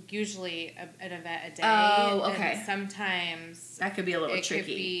usually an event a day. Oh, okay. And sometimes That could be a little it tricky. could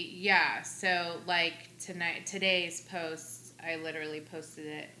be, yeah. So today's post, I literally posted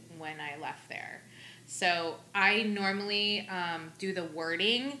it when I left there. So I normally do the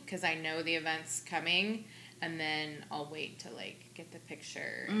wording because I know the event's coming, and then I'll wait to get the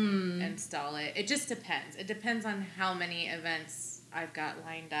picture, and install it. It just depends. It depends on how many events I've got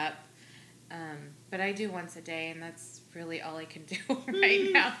lined up. But I do once a day, and that's really all I can do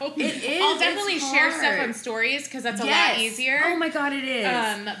right now. It is. I'll definitely It's share stuff hard. on stories because that's a Yes. lot easier. Oh my God, it is.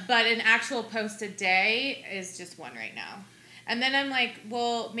 But an actual post a day is just one right now. And then I'm like,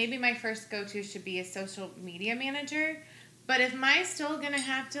 well, maybe my first go-to should be a social media manager. But if am I still going to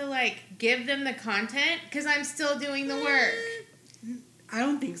have to, like, give them the content? Because I'm still doing the work. I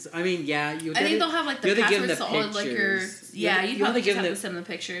don't think so. I mean, yeah, I think they'll have like the you have to give passwords them to the all like your. pictures. Yeah, You you have probably to give just have them to send the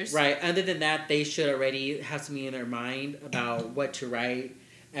pictures. Right. Other than that, they should already have something in their mind about what to write,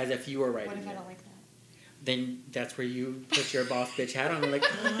 as if you were writing. What if I it. don't like that? Then that's where you put your boss bitch hat on. Like,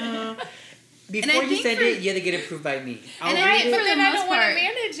 before I you think send for- it, you have to get approved by me. And I Right, think but for then the I most don't want part- to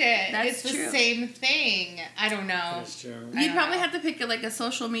manage it. That's It's true. the same thing. I don't know. That's true. I You'd don't probably know. have to pick like a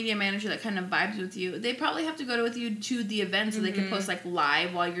social media manager that kind of vibes with you. They probably have to go with you to the event so they can post like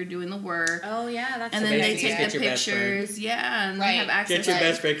live while you're doing the work. Oh, yeah, that's And a then good they idea. take Get the your best friend. pictures. Yeah, and Right. they have access Get your to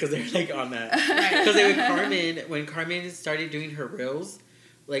best friend because they're like on that. Right. Because with Carmen, when Carmen started doing her reels,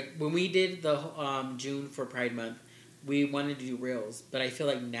 like when we did the June for Pride Month, we wanted to do reels, but I feel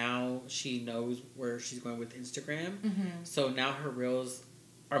like now she knows where she's going with Instagram, so now her reels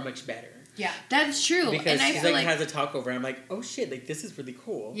are much better Yeah. That's true. because And I she's feel like like has a talk over. I'm like, oh shit, like this is really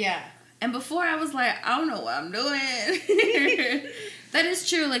cool. Yeah. And before I was like, I don't know what I'm doing. That is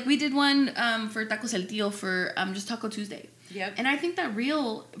true. Like we did one for Tacos El Tío for just Taco Tuesday. Yep. And I think that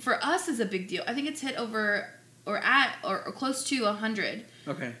reel for us is a big deal. I think it's hit over or close to 100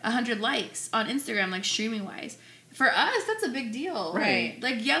 Okay. likes on Instagram, like streaming wise. For us, that's a big deal. Right.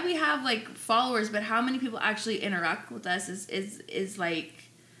 Like yeah, we have like followers, but how many people actually interact with us is like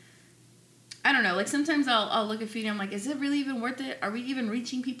I don't know. Like sometimes I'll look at feed and I'm like, is it really even worth it? Are we even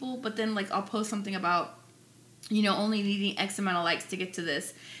reaching people? But then like I'll post something about, only needing X amount of likes to get to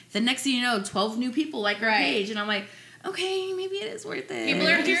this. The next thing you know, 12 new people like our Right. page, and I'm like, okay, maybe it is worth it. People And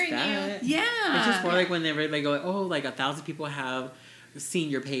are not just hearing that. Yeah. It's just more like when they like go, oh, like 1,000 people have seen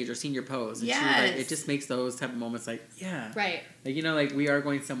your page or seen your post. And she was like, Yes. it just makes those type of moments like, yeah. Right. Like, like we are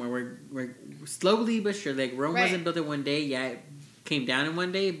going somewhere. We're slowly but surely. Like Rome Right. wasn't built in one day. Yeah, it came down in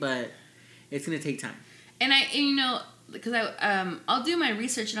one day, but it's gonna take time. And because I'll do my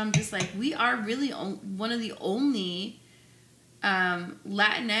research and I'm just like, we are really one of the only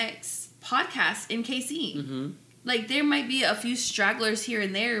Latinx podcasts in KC. Mm-hmm. Like there might be a few stragglers here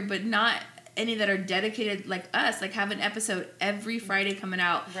and there, but not any that are dedicated like us. Like have an episode every Friday coming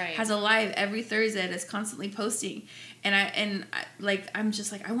out, Right. has a live every Thursday that's constantly posting. And I'm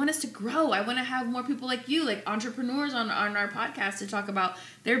just like, I want us to grow. I want to have more people like you, like entrepreneurs on our podcast to talk about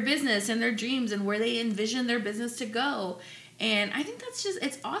their business and their dreams and where they envision their business to go. And I think that's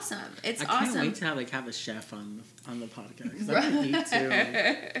it's awesome. It's I can't awesome. wait to have a chef on the podcast. 'Cause I would need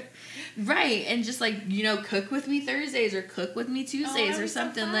to. Right, and just like cook with me Thursdays or cook with me Tuesdays that'd or be so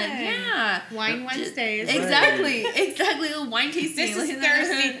something fun. like Wine Just- Wednesdays. Right. exactly a little wine tasting. This is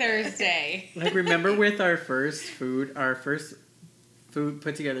Thirsty Thursday. Like remember with our first food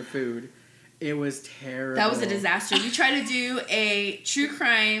put together food, it was terrible. That was a disaster. We tried to do a true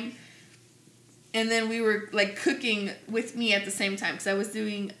crime, and then we were like cooking with me at the same time because I was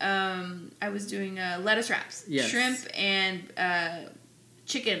doing lettuce wraps, Yes. shrimp and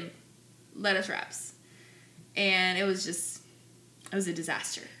chicken lettuce wraps, and it was a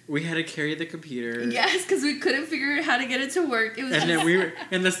disaster. We had to carry the computer. Yes, because we couldn't figure out how to get it to work. It was And then we were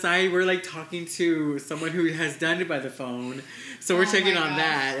in the side. We're like talking to someone who has done it by the phone, so we're Oh checking my on gosh.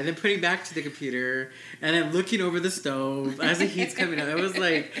 that, and then putting back to the computer, and then looking over the stove as the heat's coming up.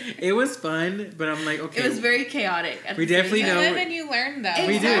 It was fun, but I'm like, okay, It was very chaotic. At We the same definitely time. know- You live and you learn, though.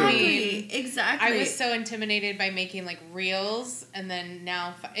 We do. Exactly. Exactly. I was so intimidated by making like reels, and then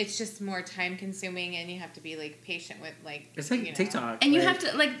now it's just more time consuming, and you have to be like patient with like. it's like TikTok, And you like- have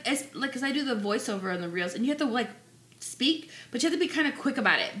to because I do the voiceover on the reels, and you have to like speak, but you have to be kind of quick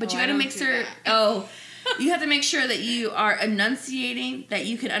about it. But Oh, you I got to don't make do sure. that. You have to make sure that you are enunciating, that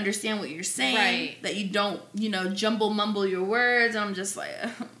you can understand what you're saying, Right. that you don't jumble mumble your words. I'm just like,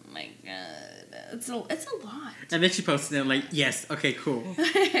 oh my god, it's a lot. And then she posted it. I'm like, yes, okay, cool.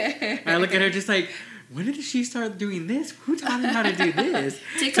 And I look at her just like, when did she start doing this? Who taught her how to do this?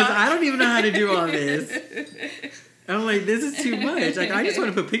 Because TikTok. I don't even know how to do all this. I'm like, this is too much. Like, I just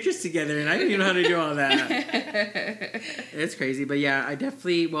want to put pictures together, and I don't even know how to do all that. It's crazy, but yeah, I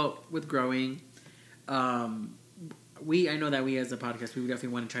definitely with growing, I know that we as a podcast, we definitely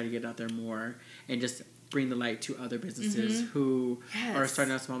want to try to get out there more and just bring the light to other businesses who Yes. are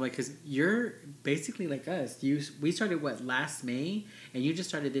starting out small. Because you're basically like us. We started last May, and you just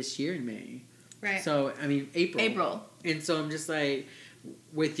started this year in May. Right. So I mean April. and so I'm just like,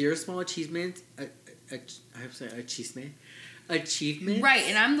 with your small achievements, I have to say achievement. achievements. Right,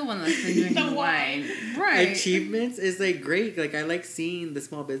 and I'm the one that's been drinking the wine. Right. Achievements is like great. Like I like seeing the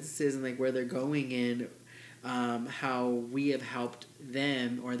small businesses and like where they're going and how we have helped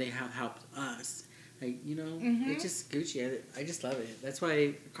them or they have helped us. Like, you know, it's just Gucci. I just love it. That's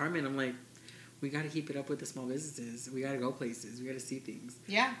why Carmen, I'm like, we got to keep it up with the small businesses. We got to go places. We got to see things.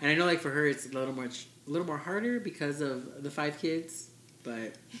 Yeah. And I know, like for her, it's a little more harder because of the 5 kids.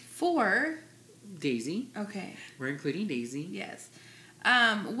 But 4. Daisy. Okay. We're including Daisy. Yes.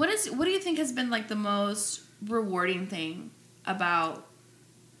 What do you think has been like the most rewarding thing about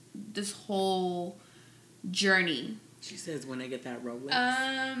this whole journey? She says, when I get that Rolex.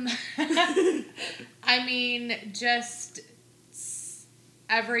 I mean, just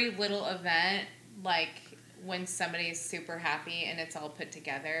every little event, like when somebody's super happy and it's all put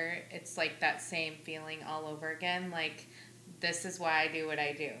together, it's like that same feeling all over again. Like, this is why I do what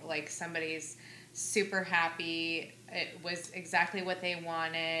I do. Like, somebody's super happy. It was exactly what they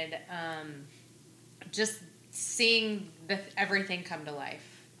wanted. Just seeing everything come to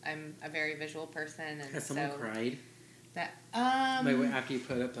life. I'm a very visual person, and Has someone cried? That After you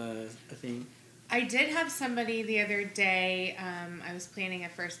put up a thing. I did have somebody the other day. I was planning a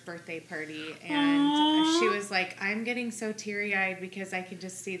first birthday party, and she was like, "I'm getting so teary-eyed because I can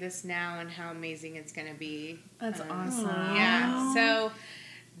just see this now and how amazing it's going to be." That's awesome. Yeah, so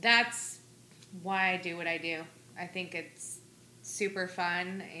that's why I do what I do. I think it's super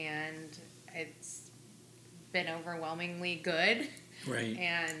fun, and it's been overwhelmingly good. Right.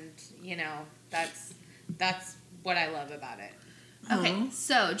 And, you know, that's what I love about it. Okay,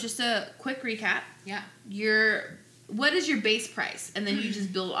 so just a quick recap. Yeah. What is your base price? And then you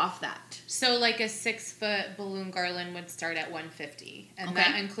just build off that. So like a 6-foot balloon garland would start at $150, and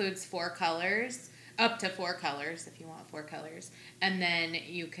that includes 4 colors, up to 4 colors if you want 4 colors, and then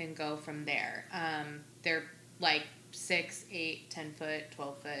you can go from there. They're like 6, 8, 10 foot,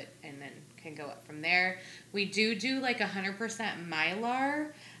 12 foot, and then can go up from there. We do like 100%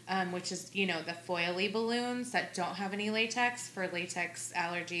 Mylar. Which is, you know, the foily balloons that don't have any latex for latex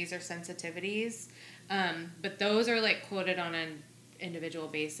allergies or sensitivities. But those are, like, quoted on an individual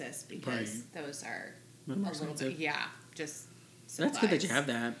basis because those are a little bit, just supplies. That's good that you have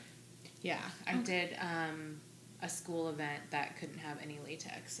that. Yeah, I did a school event that couldn't have any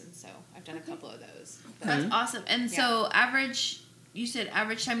latex, and so I've done a couple of those. But, That's awesome. And so you said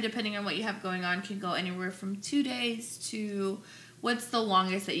average time, depending on what you have going on, can go anywhere from 2 days to... What's the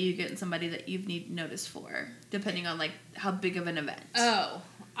longest that you get somebody that you've need notice for, depending on, like, how big of an event? Oh,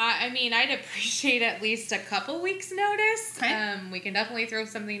 I mean, I'd appreciate at least a couple weeks' notice. Okay. We can definitely throw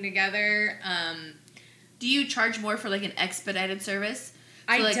something together. Do you charge more for, like, an expedited service? So,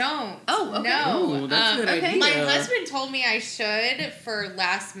 I like, don't. Oh, okay. No. Ooh, that's a good idea. My husband told me I should for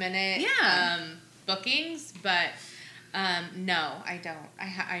last-minute bookings, but no, I don't.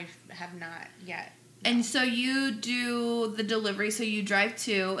 I have not yet. And so you do the delivery, so you drive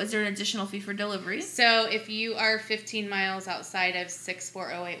to. Is there an additional fee for delivery? So if you are 15 miles outside of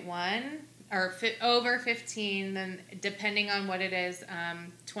 64081 or over 15, then depending on what it is,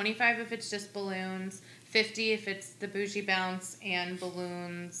 25 if it's just balloons, 50 if it's the bougie bounce and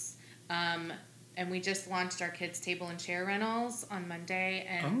balloons. And we just launched our kids' table and chair rentals on Monday,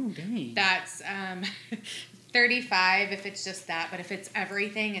 and that's 35 if it's just that. But if it's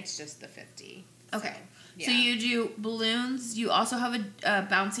everything, it's just the 50. Okay. So you do balloons. You also have a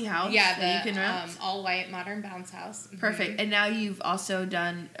bouncy house. Yeah, that you can rent. all white modern bounce house. Mm-hmm. Perfect. And now you've also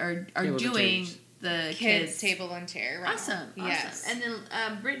done or are doing the kids table and chair rental. Awesome. Yes. And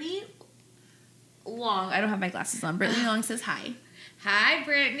then Brittany Long. I don't have my glasses on. Brittany Long says hi. Hi,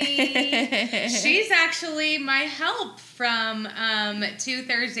 Brittany. She's actually my help from 2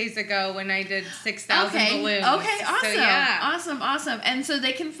 Thursdays ago when I did 6,000 balloons. Okay, awesome. So, yeah. Awesome. And so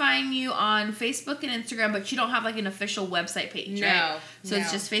they can find you on Facebook and Instagram, but you don't have like an official website page, no, right? So no.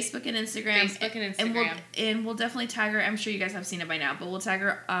 it's just Facebook and Instagram. Facebook and Instagram. And we'll definitely tag her. I'm sure you guys have seen it by now, but we'll tag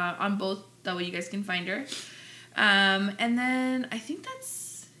her on both. That way you guys can find her. And then I think that's...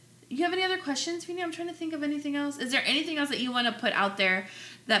 You have any other questions, Feeny? I'm trying to think of anything else. Is there anything else that you want to put out there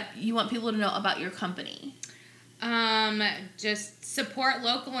that you want people to know about your company? Just support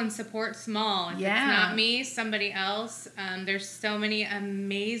local and support small. If it's not me, somebody else. There's so many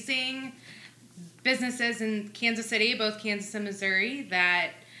amazing businesses in Kansas City, both Kansas and Missouri,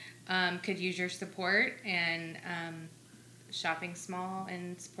 that could use your support, and shopping small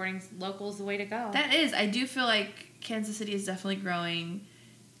and supporting local is the way to go. That is. I do feel like Kansas City is definitely growing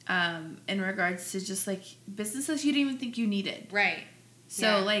in regards to just like businesses you didn't even think you needed. Right.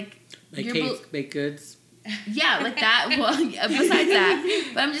 So like cakes, baked goods. Yeah, like that. Well, besides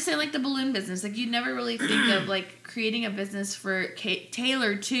that, but I'm just saying, like the balloon business. Like you never really think of like creating a business for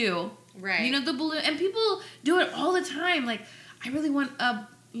tailored to, Right. you know, the balloon, and people do it all the time. Like I really want a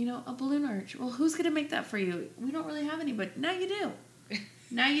balloon arch. Well, who's gonna make that for you? We don't really have any, but now you do.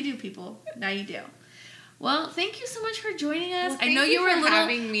 Now you do, people. Now you do. Well, thank you so much for joining us. Well, I know thank you you were for a little.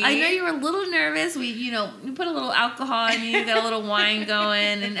 having me. I know you were a little nervous. We put a little alcohol in you, got a little wine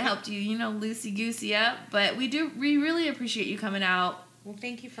going, and it helped you, loosey goosey up. But we really appreciate you coming out Well,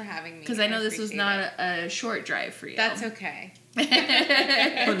 thank you for having me. because I know this was appreciate not it. a short drive for you. That's okay.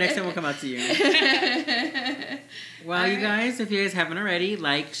 Well, next time we'll come out to you. Well, you Alright. guys, if you guys haven't already,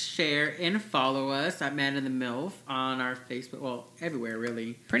 like, share, and follow us at Man in the MILF on our Facebook. Well, everywhere,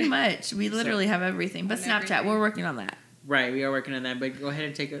 really. Pretty much. We literally have everything. But On Snapchat, everything. we're working on that. Right, we are working on that. But go ahead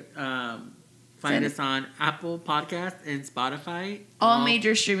and take a find Send us on Apple Podcasts and Spotify. All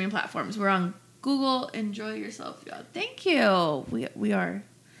major streaming platforms. We're on Google. Enjoy yourself, y'all. Thank you.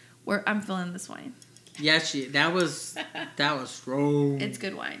 I'm feeling this wine. Yeah, that was strong. It's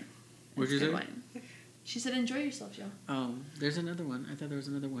good wine. What'd It's you good say? wine. She said, enjoy yourself, y'all. Oh, there's another one. I thought there was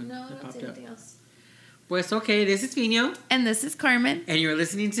another one No, I that don't popped say up. anything else. Well, it's okay. This is Fino, And this is Carmen. and you're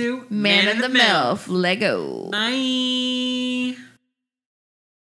listening to Man in the MILF. Lego. Bye.